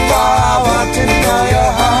so far, I want to know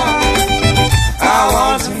your heart. I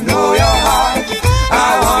want to know your heart.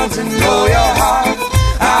 I want to know your heart.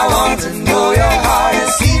 I want to know your heart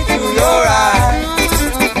and see through your eyes.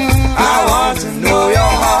 I want to know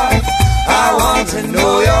your heart. I want to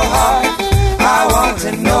know your heart. I want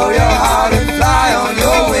to know your heart and fly on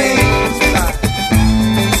your wings.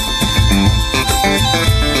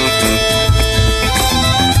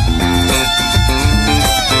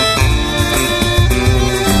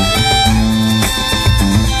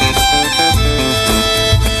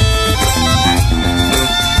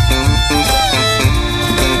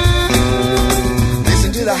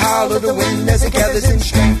 Listen to the howl of the wind as it gathers in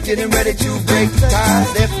strength, getting ready to break the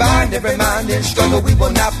ties that bind every mind in struggle. We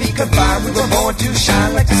will not be confined. We were born to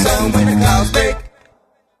shine like the sun when the clouds break.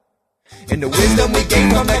 And the wisdom we gain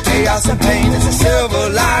from the chaos and pain is a silver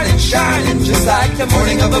lining shining just like the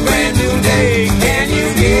morning of a brand new day. Can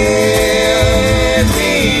you give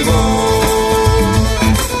me more?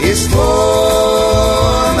 It's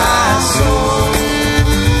for my soul.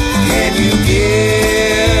 Can you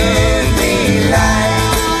give me life?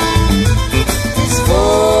 It's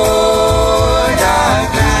for dark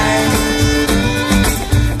nights.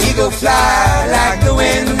 Eagle, fly like the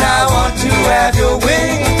wind, I want to have your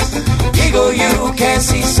wings. can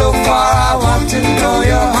see so far, I want to know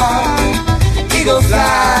your heart. Eagle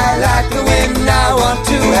fly like the wind, I want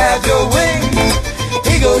to have your wings.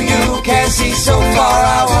 Eagle, you can see so far,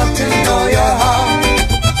 I want to know your heart.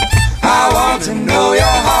 I want to know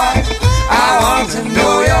your heart. I want to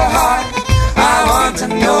know your heart. I want to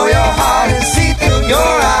know your heart and see through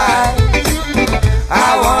your eyes.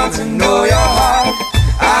 I want to know your heart.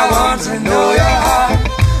 I want to know your heart.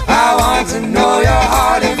 I want to know your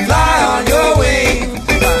heart and fly on your wings.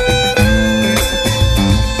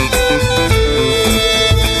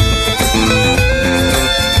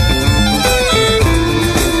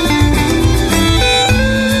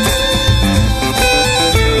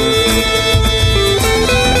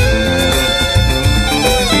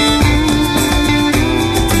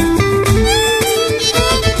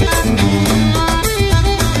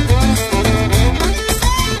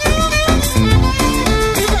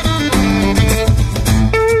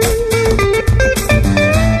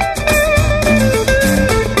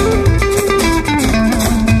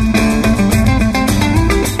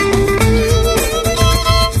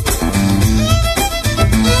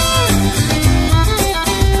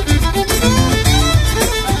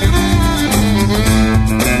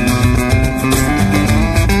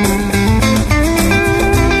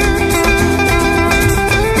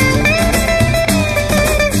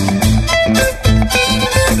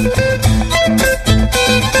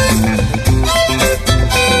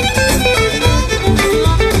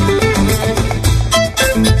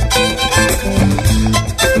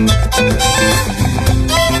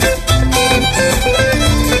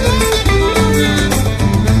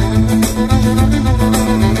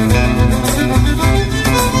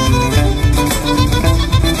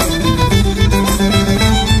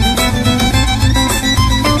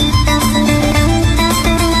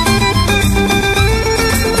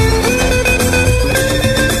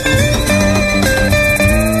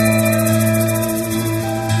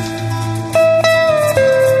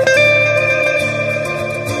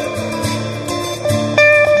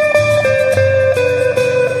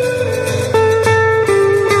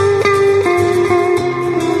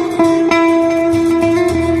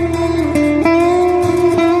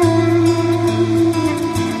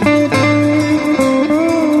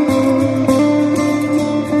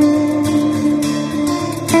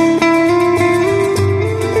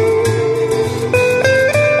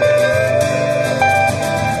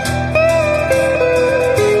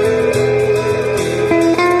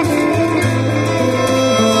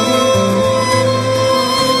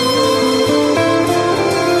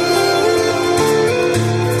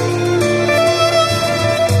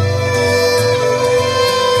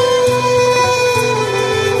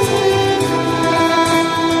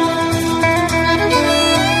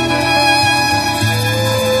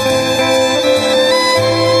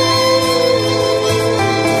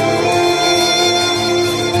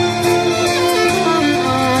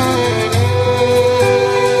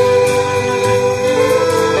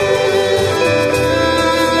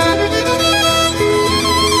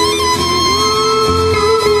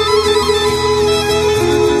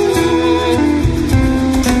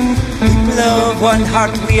 One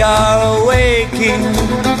heart we are awaking.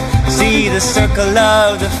 See the circle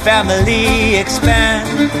of the family expand.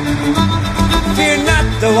 Fear not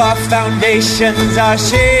though our foundations are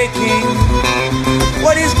shaking.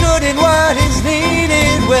 What is good and what is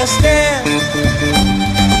needed will stand.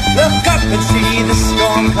 Look up and see the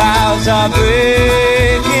storm clouds are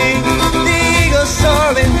breaking. The eagle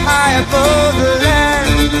soaring high above the land.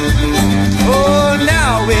 Oh,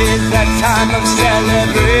 now is that time of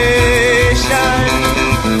celebration.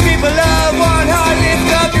 People of one heart,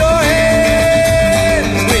 lift up your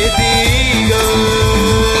hands with the eagle.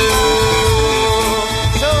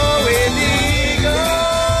 So with the eagle.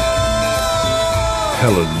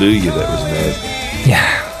 Hallelujah, that was mad.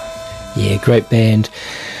 Yeah, great band.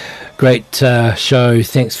 Great show.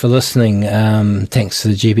 Thanks for listening. Thanks to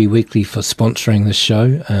the GB Weekly for sponsoring the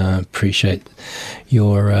show. Appreciate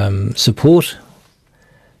your support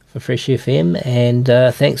for Fresh FM. And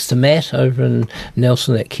thanks to Matt over in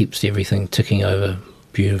Nelson that keeps everything ticking over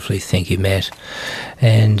beautifully. Thank you, Matt.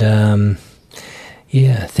 And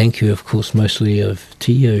thank you, of course, mostly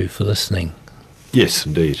to you for listening. Yes,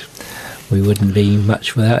 indeed. We wouldn't be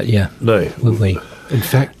much without you. No. Would we? In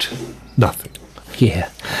fact, nothing. Yeah.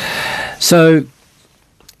 So,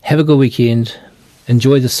 have a good weekend.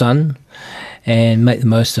 Enjoy the sun and make the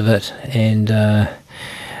most of it. And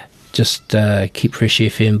just keep Fresh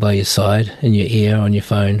FM by your side, in your ear, on your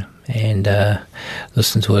phone, and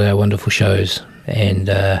listen to all our wonderful shows. And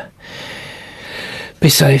be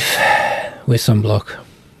safe. Wear sunblock.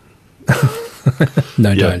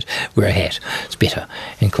 No, don't. Wear a hat. It's better.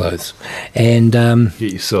 And clothes. And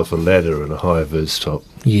get yourself a ladder and a high-vis top.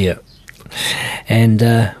 Yeah. And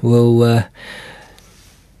we'll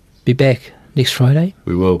be back next Friday.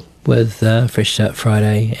 We will. With Fresh Start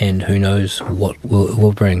Friday, and who knows what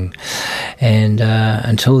we'll bring. And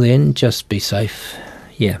until then, just be safe.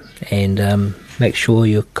 Yeah. And make sure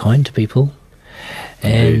you're kind to people.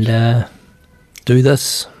 Indeed. And do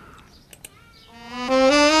this.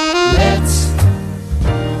 Let's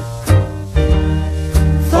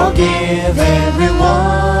forgive everyone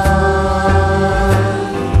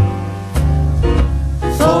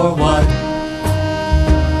for what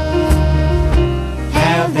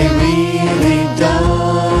have they really done?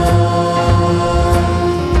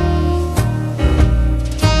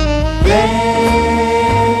 They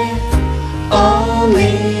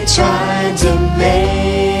only tried to make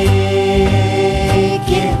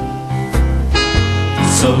it,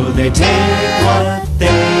 so they take what they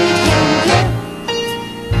can get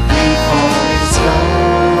before it's gone.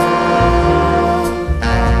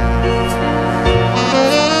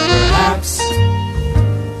 Perhaps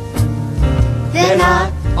they're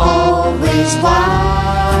not always wise.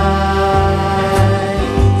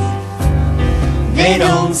 They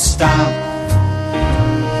don't stop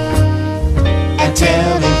at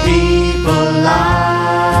telling people lies.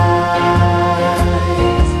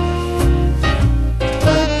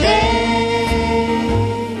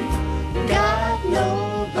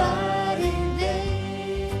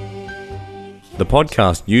 The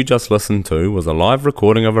podcast you just listened to was a live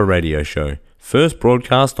recording of a radio show, first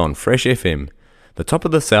broadcast on Fresh FM, the top of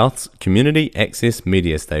the South's community access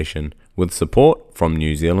media station, with support from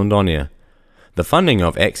New Zealand On Air. The funding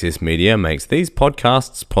of Access Media makes these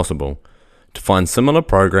podcasts possible. To find similar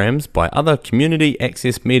programs by other community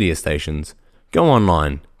access media stations, go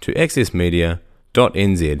online to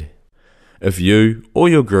accessmedia.nz. If you or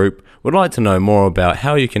your group would like to know more about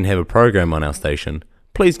how you can have a program on our station,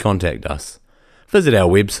 please contact us. Visit our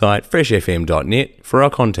website freshfm.net for our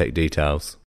contact details.